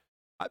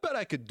 I bet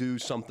I could do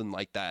something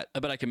like that. I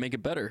bet I can make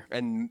it better.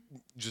 And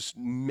just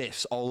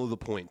miss all of the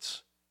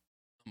points.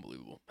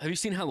 Unbelievable. Have you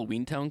seen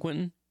Halloween Town,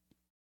 Quentin?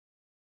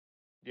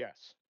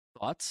 Yes.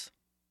 Thoughts?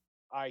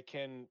 I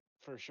can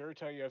for sure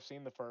tell you I've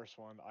seen the first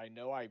one. I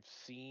know I've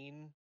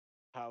seen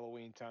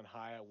Halloween Town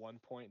High at one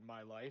point in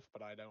my life,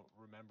 but I don't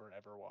remember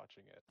ever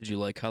watching it. Did you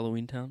like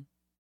Halloween Town?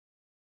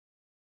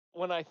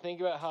 When I think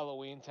about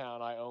Halloween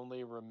Town, I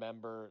only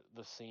remember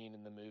the scene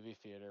in the movie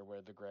theater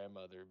where the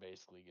grandmother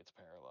basically gets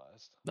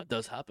paralyzed. That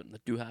does happen.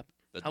 That do happen.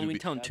 That Halloween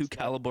Town 2,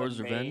 Calabar's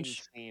the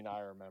Revenge. Main scene I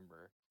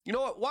remember. You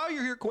know what? While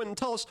you're here, Quentin,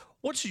 tell us,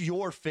 what's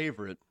your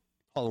favorite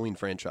Halloween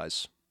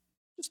franchise?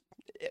 Just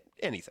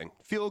anything.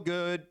 Feel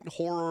good,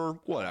 horror,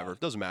 whatever.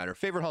 Doesn't matter.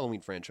 Favorite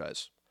Halloween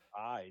franchise?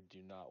 I do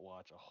not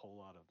watch a whole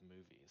lot of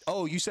movies.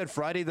 Oh, you said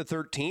Friday the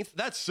 13th?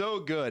 That's so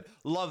good.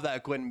 Love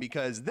that, Quentin,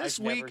 because this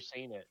I've week never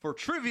seen it. for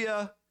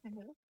trivia,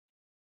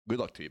 good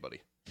luck to you,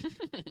 buddy.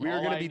 We are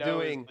All going I to be know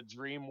is doing... the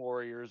Dream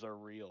Warriors are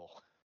real.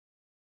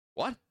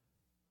 What? What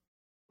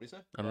do you say?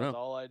 I don't That's know.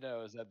 all I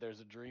know is that there's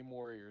a Dream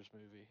Warriors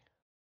movie.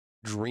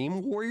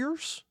 Dream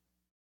Warriors?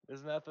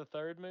 Isn't that the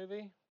third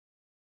movie?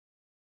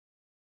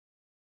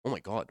 Oh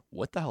my God.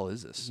 What the hell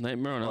is this?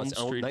 Nightmare on Oh, Elm it's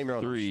Street Nightmare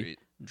on Elm 3, Street.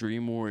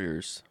 Dream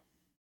Warriors.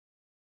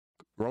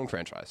 Wrong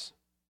franchise.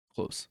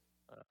 Close.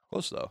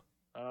 Close, though.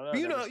 I don't know.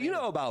 You never know, seen you it.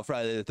 know about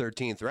Friday the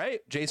 13th, right?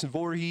 Jason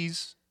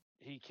Voorhees.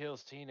 He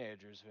kills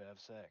teenagers who have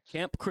sex.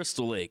 Camp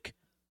Crystal Lake.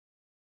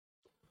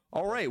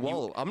 All right,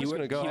 well, I'm just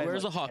going to go He ahead.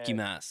 wears a Like hockey Ted.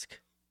 mask.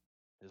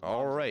 His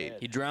All mom's right. dead.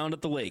 He drowned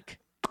at the lake.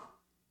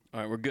 All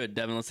right, we're good,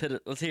 Devin. Let's hit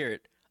it. Let's hear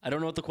it. I don't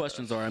know what the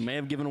questions are. I may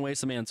have given away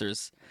some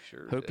answers.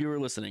 Sure Hope did. you were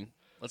listening.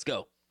 Let's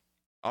go.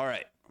 All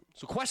right.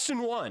 So question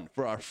 1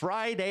 for our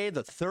Friday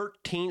the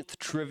 13th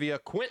trivia.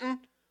 Quentin,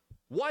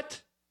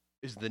 what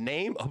is the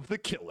name of the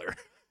killer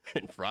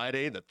in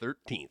Friday the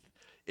 13th?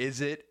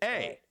 Is it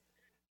A,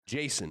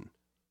 Jason,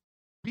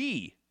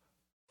 B,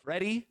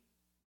 Freddy,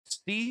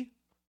 C,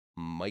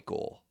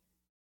 Michael?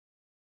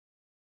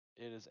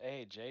 It is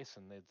A.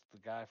 Jason. It's the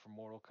guy from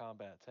Mortal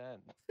Kombat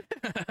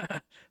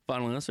 10.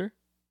 Final answer?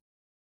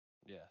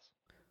 Yes.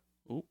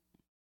 Ooh.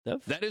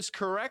 Dev? That is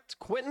correct,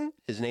 Quentin.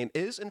 His name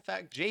is, in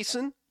fact,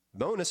 Jason.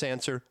 Bonus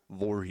answer,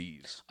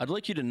 Voorhees. I'd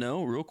like you to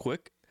know real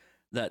quick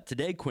that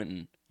today,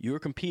 Quentin, you are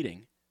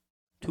competing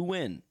to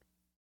win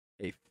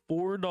a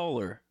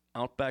 $4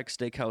 Outback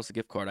Steakhouse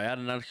gift card. I add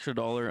an extra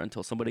dollar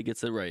until somebody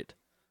gets it right.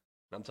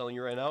 I'm telling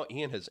you right now,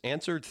 Ian has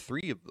answered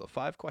 3 of the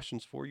 5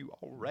 questions for you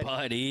already.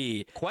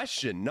 Buddy.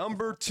 Question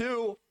number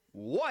 2.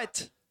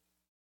 What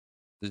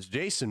does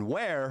Jason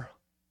wear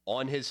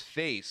on his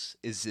face?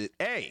 Is it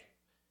A,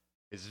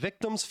 his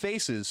victims'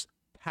 faces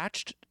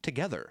patched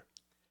together?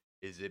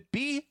 Is it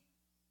B,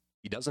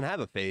 he doesn't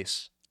have a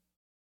face?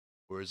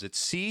 Or is it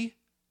C,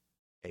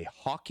 a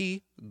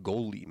hockey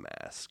goalie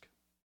mask?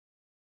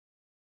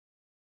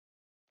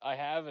 I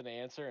have an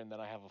answer, and then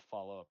I have a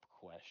follow-up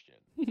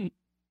question.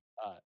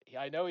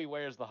 I know he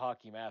wears the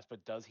hockey mask,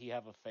 but does he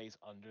have a face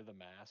under the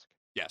mask?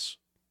 Yes.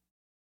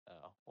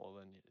 Oh, well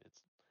then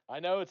it's. I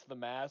know it's the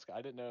mask.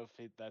 I didn't know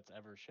if that's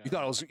ever shown. You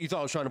thought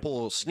I was trying to pull a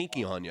little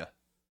sneaky on you.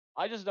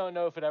 I just don't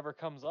know if it ever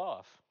comes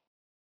off.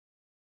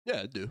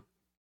 Yeah, I do.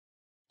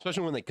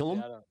 Especially when they kill him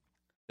Yeah, I don't.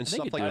 and I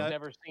think stuff like I've that.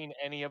 never seen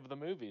any of the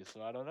movies,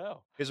 so I don't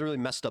know. He has a really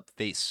messed up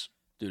face.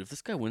 Dude, if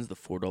this guy wins the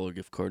 $4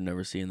 gift card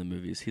never see in the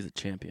movies, he's a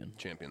champion.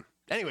 Champion.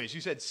 Anyways, you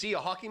said C, a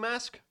hockey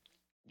mask?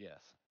 Yes.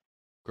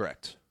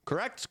 Correct.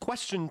 Correct.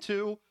 Question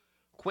 2.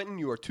 Quentin,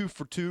 you are 2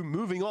 for 2.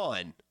 Moving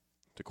on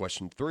to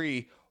question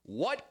 3.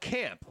 What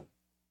camp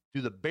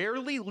do the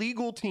barely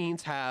legal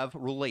teens have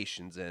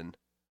relations in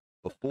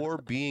before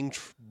being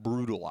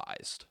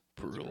brutalized?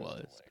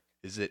 Brutalized.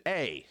 Is it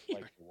A,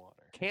 Like the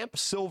water. Camp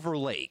Silver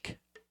Lake,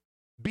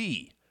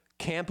 B,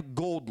 Camp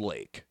Gold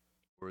Lake,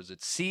 or is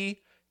it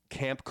C,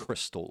 Camp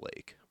Crystal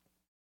Lake?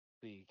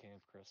 B,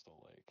 Camp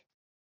Crystal Lake.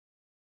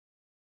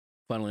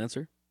 Final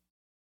answer?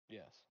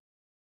 Yes.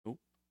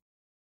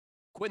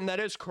 Quentin, that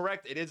is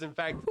correct. It is, in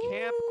fact,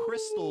 Camp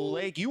Crystal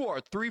Lake. You are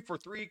 3 for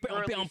 3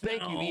 currently.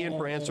 Thank you, Ian,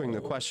 for answering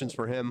the questions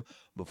for him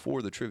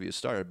before the trivia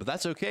started. But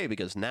that's okay,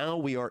 because now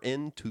we are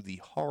into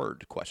the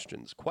hard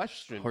questions.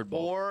 Question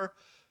 4.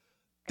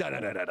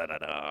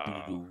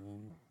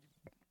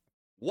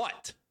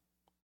 What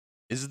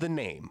is the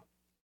name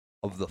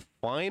of the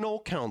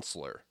final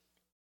counselor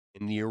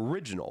in the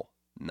original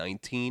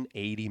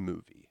 1980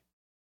 movie?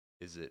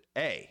 Is it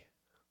A,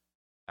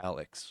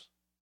 Alex?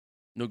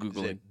 No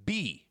Googling. Is it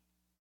B,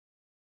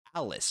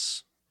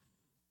 Alice?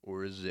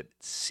 Or is it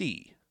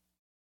C,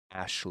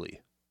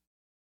 Ashley?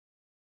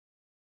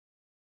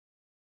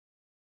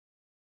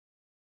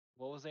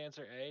 What was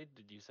answer A?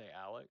 Did you say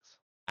Alex?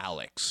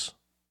 Alex.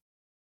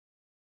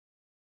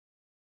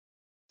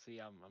 See,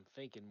 I'm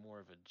thinking more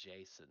of a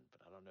Jason,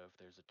 but I don't know if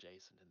there's a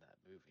Jason in that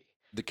movie.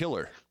 The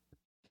killer.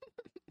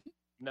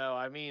 No,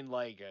 I mean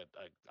like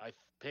I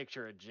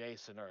picture a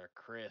Jason or a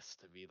Chris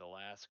to be the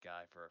last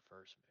guy for a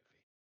first movie.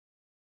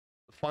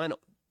 The final.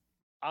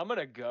 I'm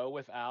gonna go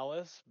with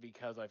Alice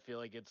because I feel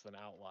like it's an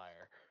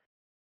outlier,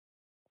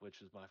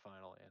 which is my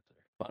final answer.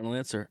 Final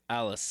answer,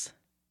 Alice.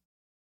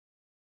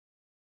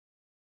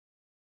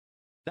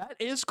 That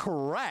is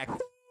correct.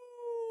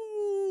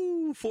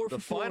 Ooh, 4 for 4.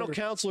 The final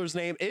counselor's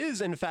name is,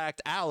 in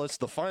fact, Alice,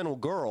 the final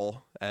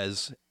girl,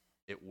 as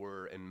it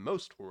were in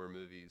most horror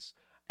movies.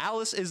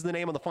 Alice is the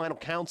name of the final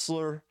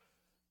counselor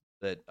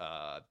that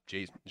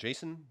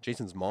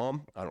Jason's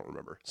mom, I don't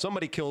remember.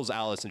 Somebody kills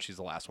Alice and she's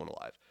the last one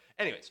alive.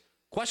 Anyways,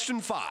 question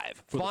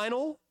 5.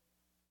 Final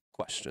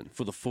question.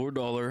 For the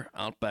 $4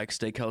 Outback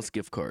Steakhouse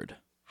gift card.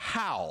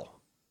 How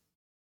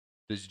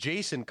does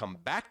Jason come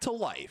back to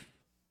life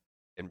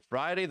in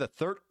Friday the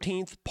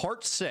 13th,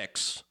 Part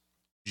 6,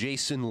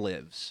 Jason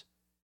Lives?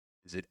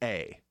 Is it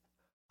A,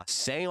 a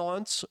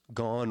seance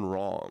gone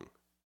wrong?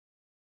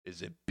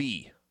 Is it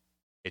B,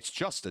 it's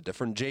just a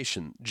different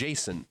Jason?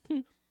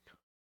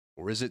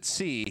 Or is it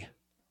C,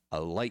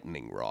 a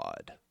lightning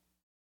rod?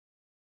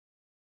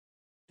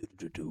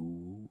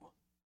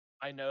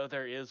 I know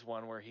there is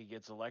one where he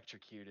gets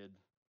electrocuted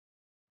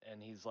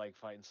and he's like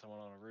fighting someone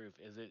on a roof.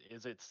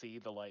 Is it C,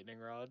 the lightning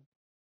rod?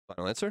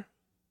 Final answer?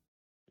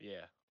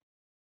 Yeah.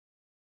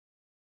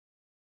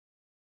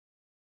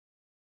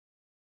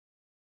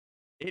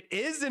 It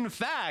is, in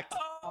fact,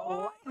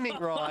 a lightning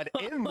rod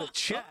in the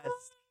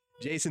chest.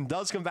 Jason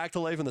does come back to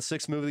life in the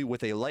 6th movie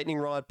with a lightning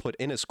rod put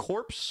in his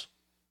corpse.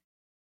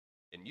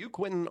 And you,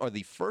 Quentin, are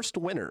the first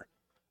winner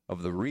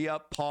of the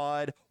Re-Up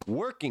Pod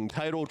working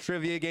title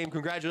trivia game.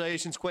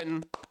 Congratulations,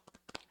 Quentin.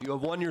 You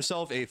have won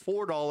yourself a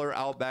 $4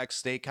 Outback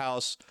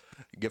Steakhouse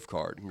gift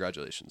card.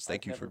 Congratulations.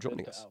 Thank you for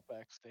joining us.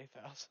 Outback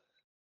Steakhouse.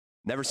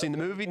 Never seen the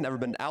movie, never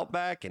been to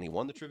Outback, and he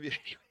won the trivia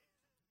anyway.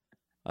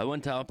 I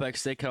went to Outback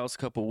Steakhouse a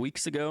couple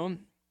weeks ago.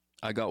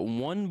 I got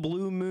one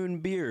Blue Moon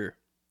beer.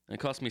 And it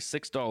cost me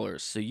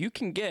 $6. So you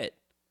can get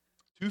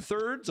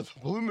 2/3 of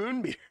Blue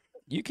Moon beer.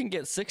 You can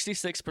get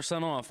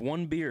 66% off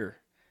one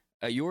beer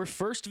at your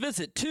first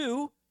visit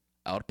to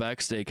Outback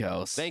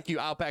Steakhouse. Thank you,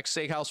 Outback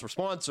Steakhouse, for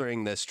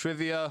sponsoring this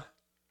trivia.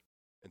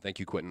 And thank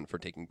you, Quentin, for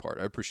taking part.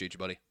 I appreciate you,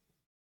 buddy.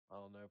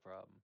 Oh, no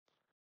problem.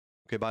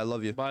 Okay, bye. I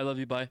love you. Bye, love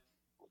you, bye.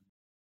 All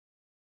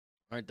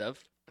right,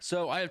 Dev.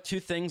 So I have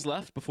 2 things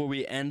left before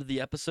we end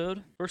the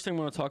episode. First thing I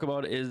want to talk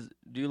about is,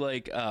 do you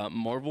like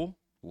Marvel?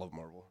 Love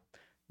Marvel.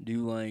 Do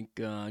you like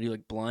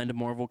blind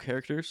Marvel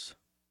characters?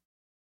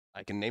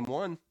 I can name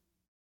one.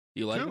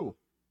 You like 2. them?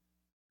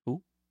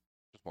 Who?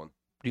 Just one.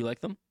 Do you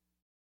like them?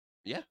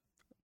 Yeah.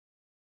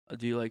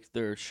 Do you like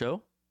their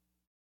show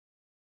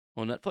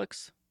on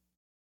Netflix?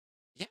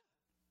 Yeah.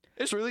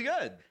 It's really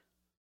good.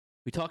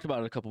 We talked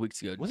about it a couple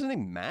weeks ago. What's his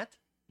name? Matt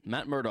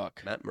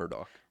Murdock.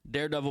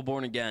 Daredevil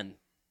Born Again.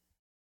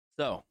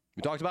 So,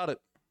 we talked about it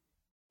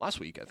last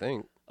week, I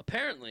think.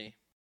 Apparently,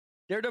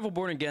 Daredevil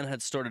Born Again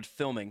had started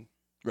filming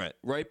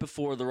right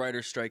before the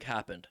writer's strike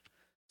happened.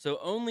 So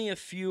only a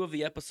few of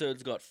the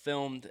episodes got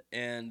filmed,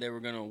 and they were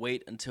going to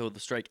wait until the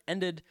strike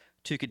ended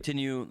to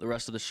continue the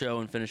rest of the show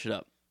and finish it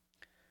up.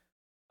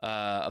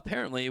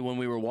 Apparently, when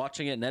we were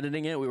watching it and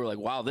editing it, we were like,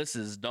 wow, this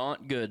is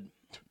not good.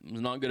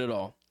 It's not good at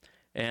all.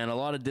 And a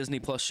lot of Disney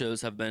Plus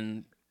shows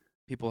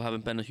people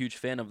haven't been a huge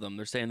fan of them.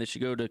 They're saying they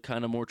should go to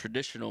kind of more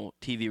traditional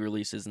TV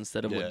releases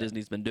instead of what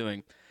Disney's been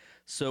doing.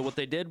 So what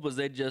they did was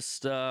they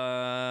just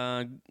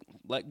let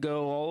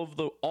go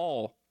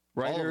all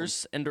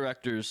writers and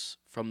directors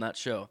from that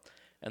show.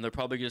 And they're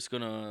probably just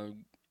going to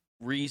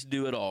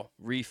redo it all.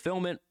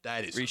 Refilm it,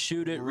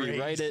 reshoot it,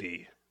 rewrite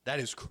it. That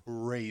is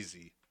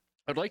crazy.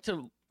 I'd like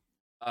to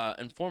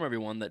inform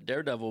everyone that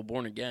Daredevil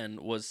Born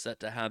Again was set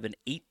to have an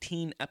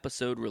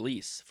 18-episode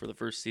release for the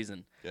first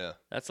season. Yeah.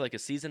 That's like a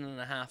season and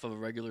a half of a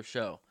regular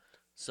show.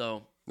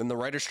 So then the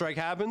writer's strike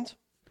happened,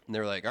 and they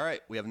were like, all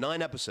right, we have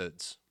 9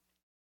 episodes.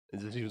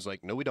 And he was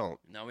like, no, we don't.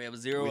 Now we have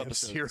 0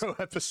 episodes. 0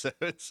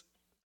 episodes.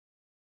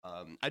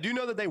 I do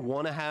know that they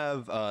want to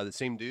have the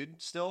same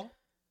dude still.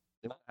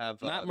 They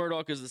have Matt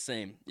Murdock is the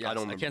same. Yes,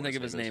 I can't think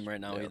of his name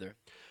right now either.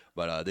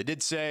 But they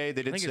did say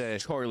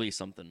it's Charlie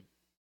something.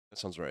 That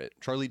sounds right.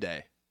 Charlie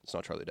Day. It's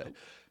not Charlie Day.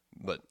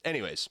 But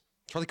anyways,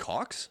 Charlie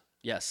Cox?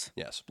 Yes.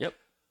 Yes. Yep.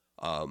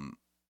 I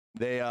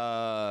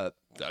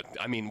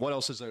mean, what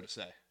else is there to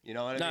say? You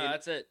know what I mean? No,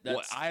 that's it.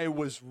 I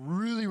was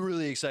really,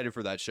 really excited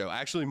for that show.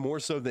 Actually, more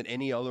so than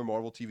any other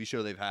Marvel TV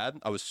show they've had.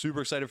 I was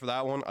super excited for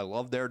that one. I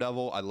love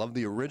Daredevil. I love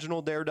the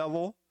original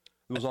Daredevil.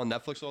 It was on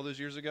Netflix all those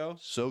years ago.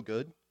 So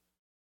good.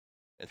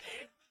 And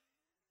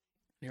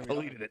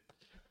deleted it.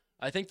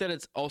 I think that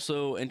it's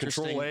also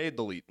interesting Control-A,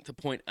 delete. to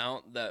point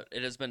out that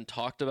it has been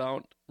talked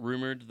about,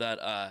 rumored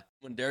that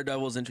when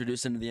Daredevil is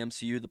introduced into the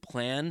MCU, the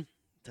plan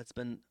that's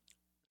been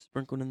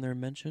sprinkled in there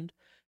mentioned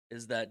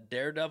is that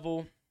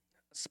Daredevil,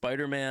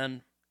 Spider-Man,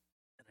 and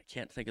I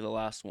can't think of the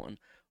last one,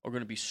 are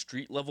going to be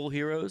street-level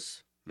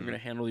heroes. They're going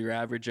to handle your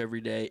average,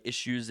 everyday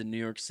issues in New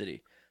York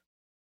City.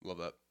 Love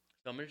that.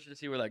 So I'm interested to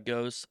see where that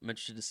goes. I'm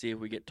interested to see if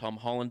we get Tom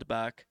Holland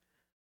back.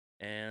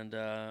 And,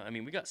 I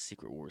mean, we got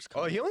Secret Wars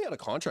coming. Oh, he only had a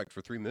contract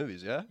for 3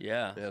 movies, yeah?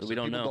 Yeah, so we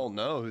don't know. People don't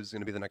know who's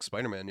going to be the next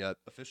Spider-Man yet,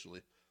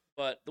 officially.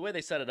 But the way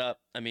they set it up,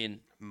 I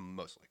mean...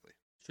 Most likely.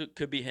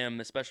 Could be him,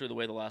 especially the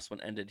way the last one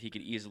ended. He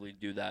could easily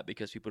do that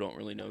because people don't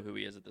really know who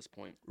he is at this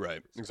point.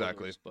 Right,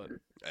 exactly. But,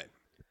 hey.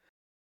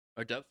 All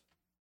right, Dev.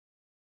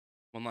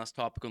 One last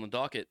topic on the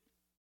docket.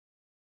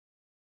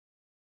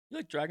 You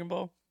like Dragon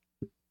Ball?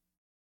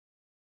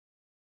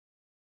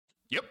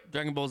 Yep.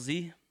 Dragon Ball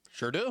Z?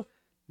 Sure do.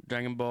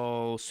 Dragon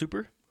Ball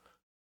Super?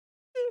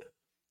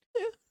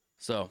 Yeah.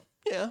 So,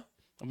 yeah.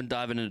 I've been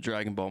diving into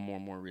Dragon Ball more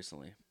and more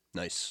recently.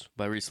 Nice.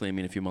 By recently, I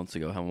mean a few months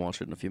ago. I haven't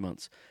watched it in a few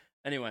months.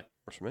 Anyway.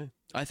 Works for me.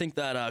 I think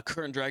that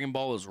current Dragon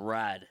Ball is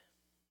rad.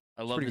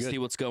 I love to see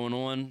what's going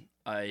on.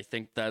 I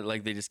think that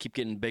like they just keep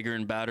getting bigger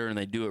and badder, and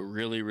they do it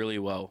really, really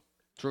well.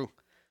 True.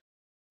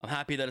 I'm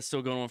happy that it's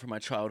still going on from my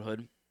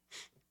childhood.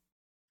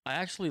 I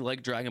actually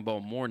like Dragon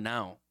Ball more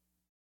now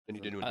than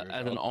you did when you were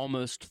as an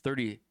almost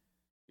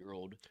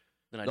 30-year-old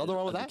than I did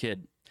as a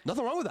kid.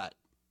 Nothing wrong with that.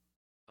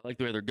 I like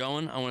the way they're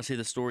going. I want to see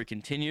the story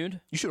continued.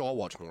 You should all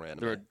watch more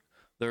anime.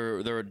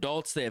 They're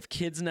adults. They have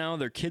kids now.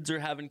 Their kids are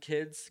having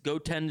kids.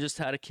 Goten just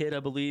had a kid,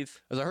 I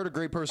believe. As I heard a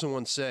great person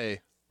once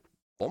say,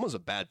 Bulma's a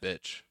bad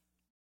bitch.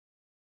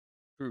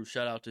 True.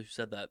 Shout out to who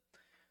said that.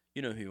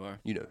 You know who you are.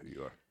 You know who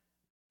you are.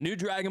 New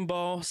Dragon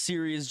Ball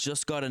series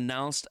just got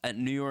announced at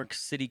New York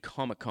City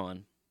Comic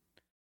Con.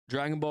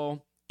 Dragon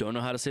Ball, don't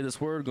know how to say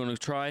this word, going to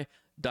try,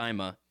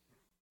 Daima.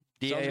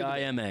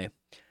 D-A-I-M-A.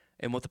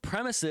 And what the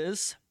premise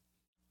is,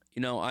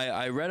 you know,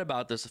 I read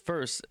about this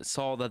first,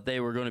 saw that they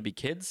were going to be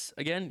kids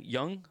again,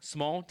 young,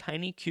 small,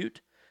 tiny,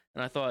 cute.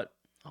 And I thought,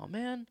 oh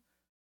man,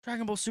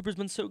 Dragon Ball Super's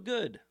been so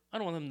good. I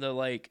don't want them to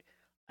like,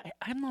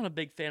 I'm not a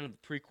big fan of the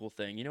prequel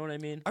thing. You know what I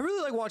mean? I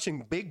really like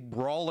watching big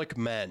brawlic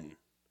men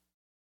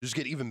just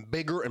get even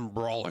bigger and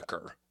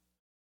brawlicker.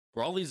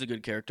 Brawly's a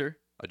good character.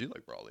 I do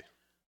like Brawly.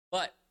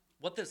 But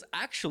what this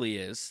actually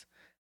is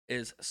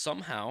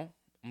somehow,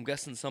 I'm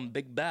guessing some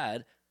big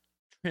bad,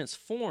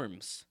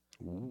 transforms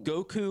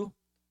Goku,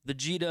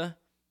 Vegeta,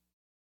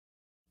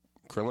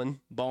 Krillin,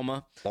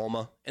 Bulma,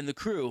 and the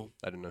crew.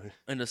 I didn't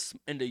know.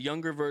 Into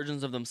younger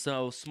versions of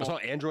themselves. Small, I saw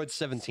Android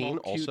 17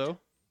 also.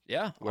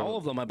 Yeah, all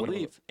of them, I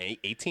believe.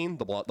 18,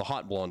 the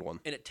hot blonde one.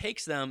 And it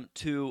takes them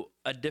to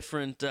a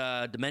different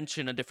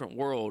dimension, a different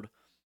world,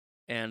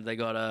 and they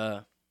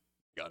gotta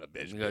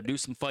do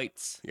some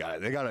fights. Yeah,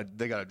 they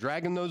gotta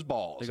dragon those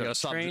balls. They gotta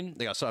train.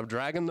 They gotta stop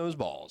dragging those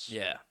balls.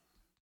 Yeah.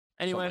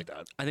 Anyway, like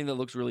that. I think that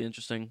looks really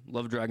interesting.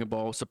 Love Dragon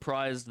Ball.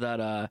 Surprised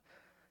that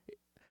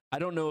I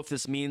don't know if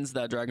this means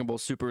that Dragon Ball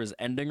Super is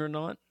ending or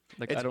not.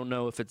 Like I don't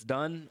know if it's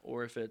done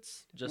or if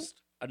it's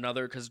just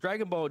another, because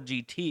Dragon Ball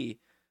GT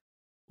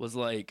was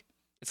like,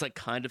 it's like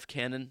kind of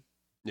canon.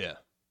 Yeah.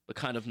 But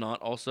kind of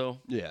not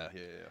also. Yeah.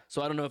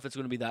 So I don't know if it's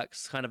going to be that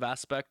kind of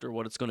aspect or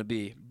what it's going to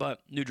be, but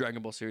new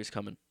Dragon Ball series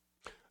coming.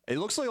 It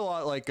looks like a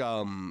lot like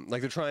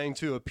they're trying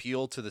to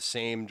appeal to the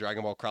same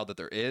Dragon Ball crowd that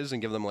there is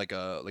and give them like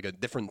a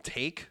different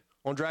take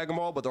on Dragon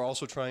Ball, but they're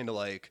also trying to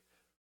like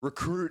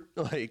recruit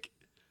like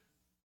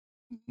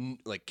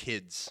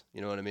kids,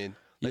 you know what I mean?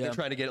 Like they're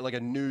trying to get like a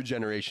new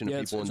generation of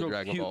people into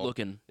Dragon Ball.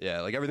 Looking.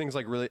 Yeah, like everything's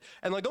like really,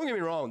 and like don't get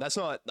me wrong,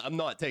 I'm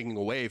not taking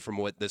away from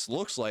what this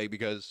looks like,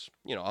 because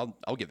you know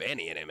I'll give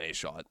any anime a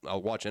shot.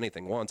 I'll watch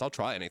anything once. I'll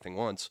try anything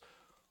once,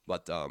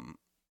 but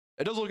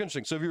it does look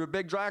interesting. So if you're a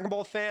big Dragon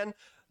Ball fan,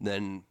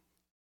 then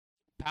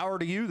power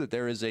to you that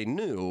there is a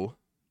new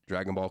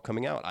Dragon Ball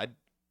coming out. I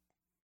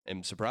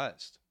am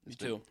surprised. Me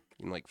too.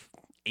 In like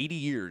 80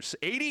 years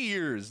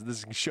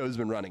this show's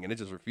been running and it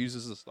just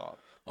refuses to stop.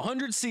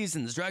 100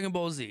 seasons, Dragon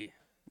Ball Z.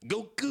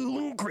 Goku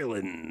and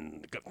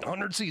Krillin.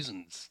 100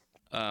 seasons.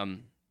 That's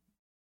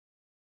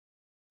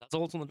all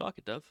that's on the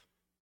docket, Dev.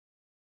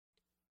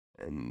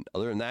 And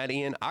other than that,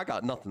 Ian, I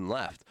got nothing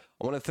left.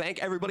 I want to thank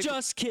everybody.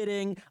 Just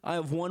kidding. I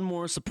have one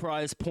more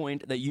surprise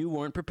point that you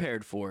weren't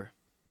prepared for.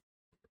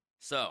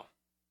 So.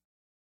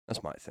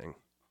 That's my thing.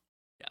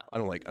 Yeah. I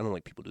don't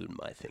like people doing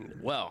my thing.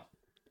 Well,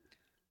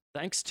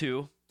 thanks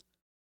to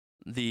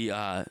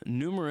the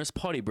numerous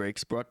potty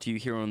breaks brought to you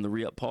here on the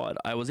Re-Up Pod,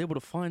 I was able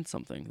to find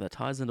something that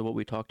ties into what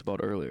we talked about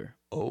earlier.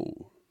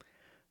 Oh.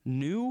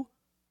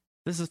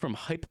 This is from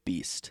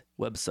Hypebeast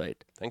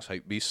website. Thanks,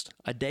 Hypebeast.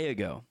 A day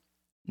ago,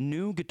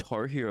 new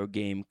Guitar Hero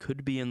game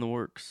could be in the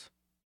works.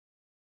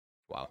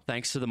 Wow.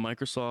 Thanks to the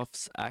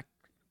Microsoft's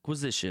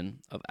acquisition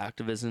of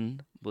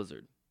Activision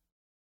Blizzard.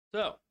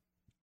 So,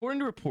 according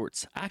to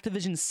reports,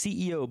 Activision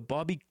CEO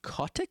Bobby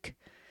Kotick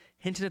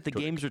hinted at the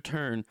game's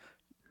return.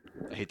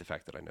 I hate the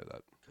fact that I know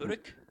that.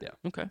 Kotick? Yeah.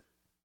 Okay.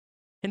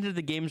 Hinted at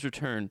the game's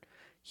return.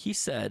 He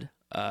said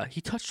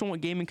he touched on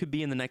what gaming could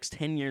be in the next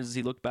 10 years as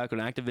he looked back on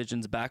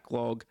Activision's back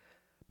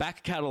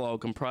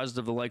catalog comprised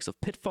of the likes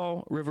of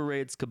Pitfall, River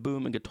Raids,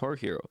 Kaboom, and Guitar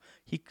Hero.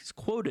 He's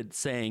quoted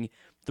saying,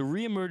 "The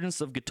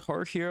reemergence of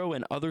Guitar Hero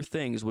and other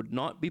things would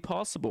not be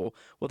possible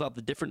without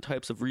the different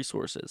types of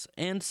resources.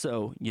 And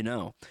so,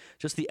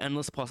 just the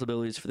endless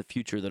possibilities for the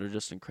future that are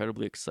just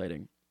incredibly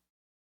exciting."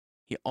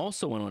 He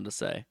also went on to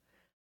say,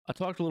 "I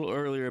talked a little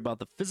earlier about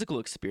the physical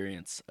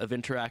experience of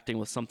interacting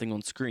with something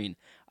on screen.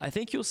 I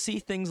think you'll see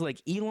things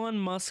like Elon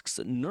Musk's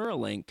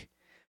Neuralink.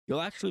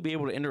 You'll actually be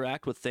able to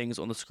interact with things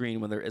on the screen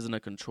when there isn't a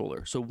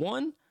controller." So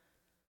one,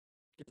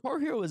 Guitar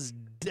Hero is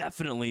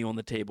definitely on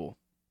the table.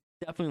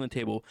 Definitely on the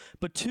table.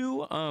 But two,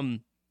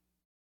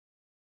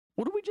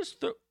 what did we just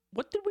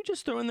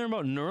throw in there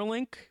about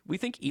Neuralink? We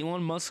think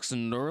Elon Musk's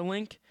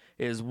Neuralink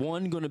is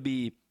one, going to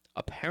be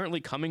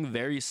apparently coming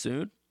very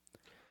soon.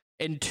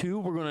 And two,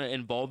 we're going to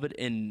involve it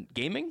in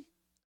gaming.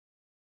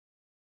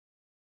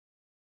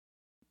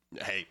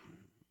 Hey,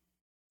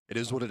 it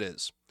is what it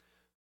is.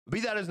 Be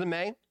that as it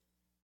may,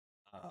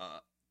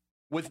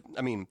 let's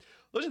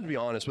just be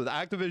honest, with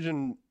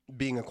Activision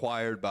being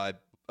acquired by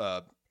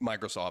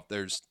Microsoft,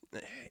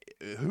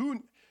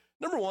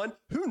 number one,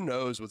 who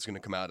knows what's going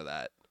to come out of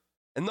that?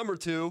 And number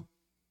two,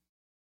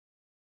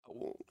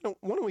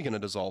 when are we going to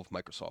dissolve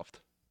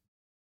Microsoft?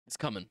 It's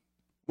coming.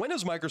 When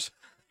is Microsoft...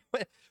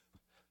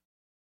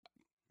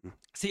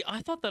 See,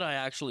 I thought that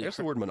I guess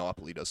the word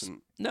monopoly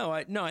doesn't... No,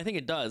 I think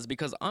it does,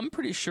 because I'm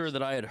pretty sure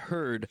that I had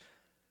heard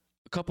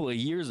a couple of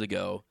years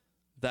ago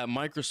that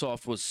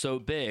Microsoft was so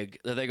big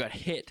that they got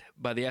hit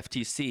by the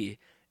FTC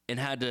and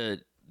had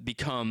to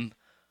become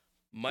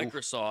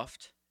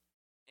Microsoft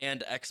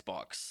and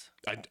Xbox.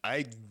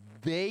 I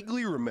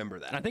vaguely remember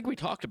that. And I think we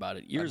talked about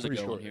it years ago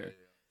sure. here.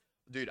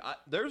 Dude,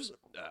 there's...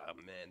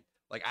 man.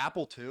 Like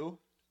Apple too.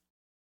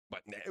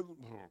 But...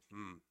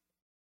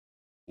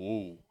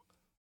 Ooh.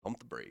 Pump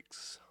the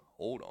brakes.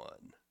 Hold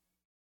on.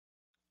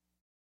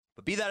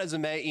 But be that as it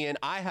may, Ian,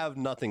 I have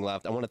nothing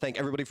left. I want to thank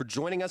everybody for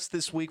joining us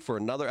this week for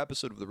another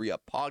episode of the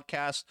Re-Up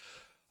Podcast.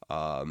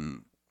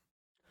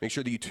 Make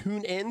sure that you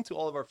tune in to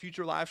all of our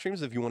future live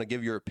streams if you want to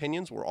give your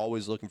opinions. We're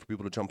always looking for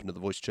people to jump into the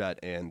voice chat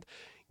and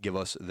give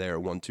us their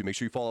 1-2. Make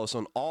sure you follow us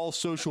on all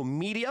social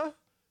media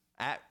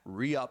at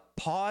Re-Up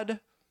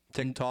Pod,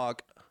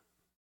 TikTok,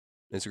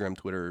 Instagram,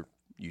 Twitter,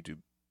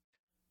 YouTube.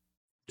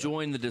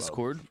 Join the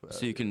Discord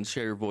so you can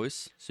share your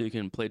voice, so you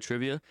can play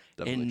trivia.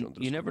 And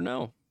you never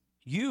know.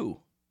 You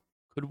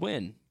could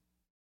win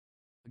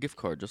a gift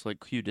card just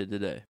like you did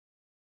today.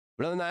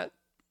 But other than that,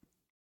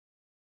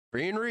 for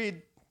Ian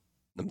Reed,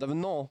 I'm Devin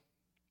Knoll.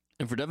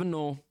 And for Devin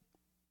Knoll,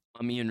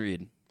 I'm Ian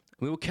Reed.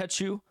 We will catch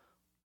you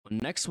on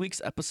next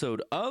week's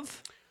episode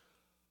of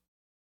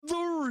The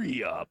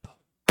Re-Up.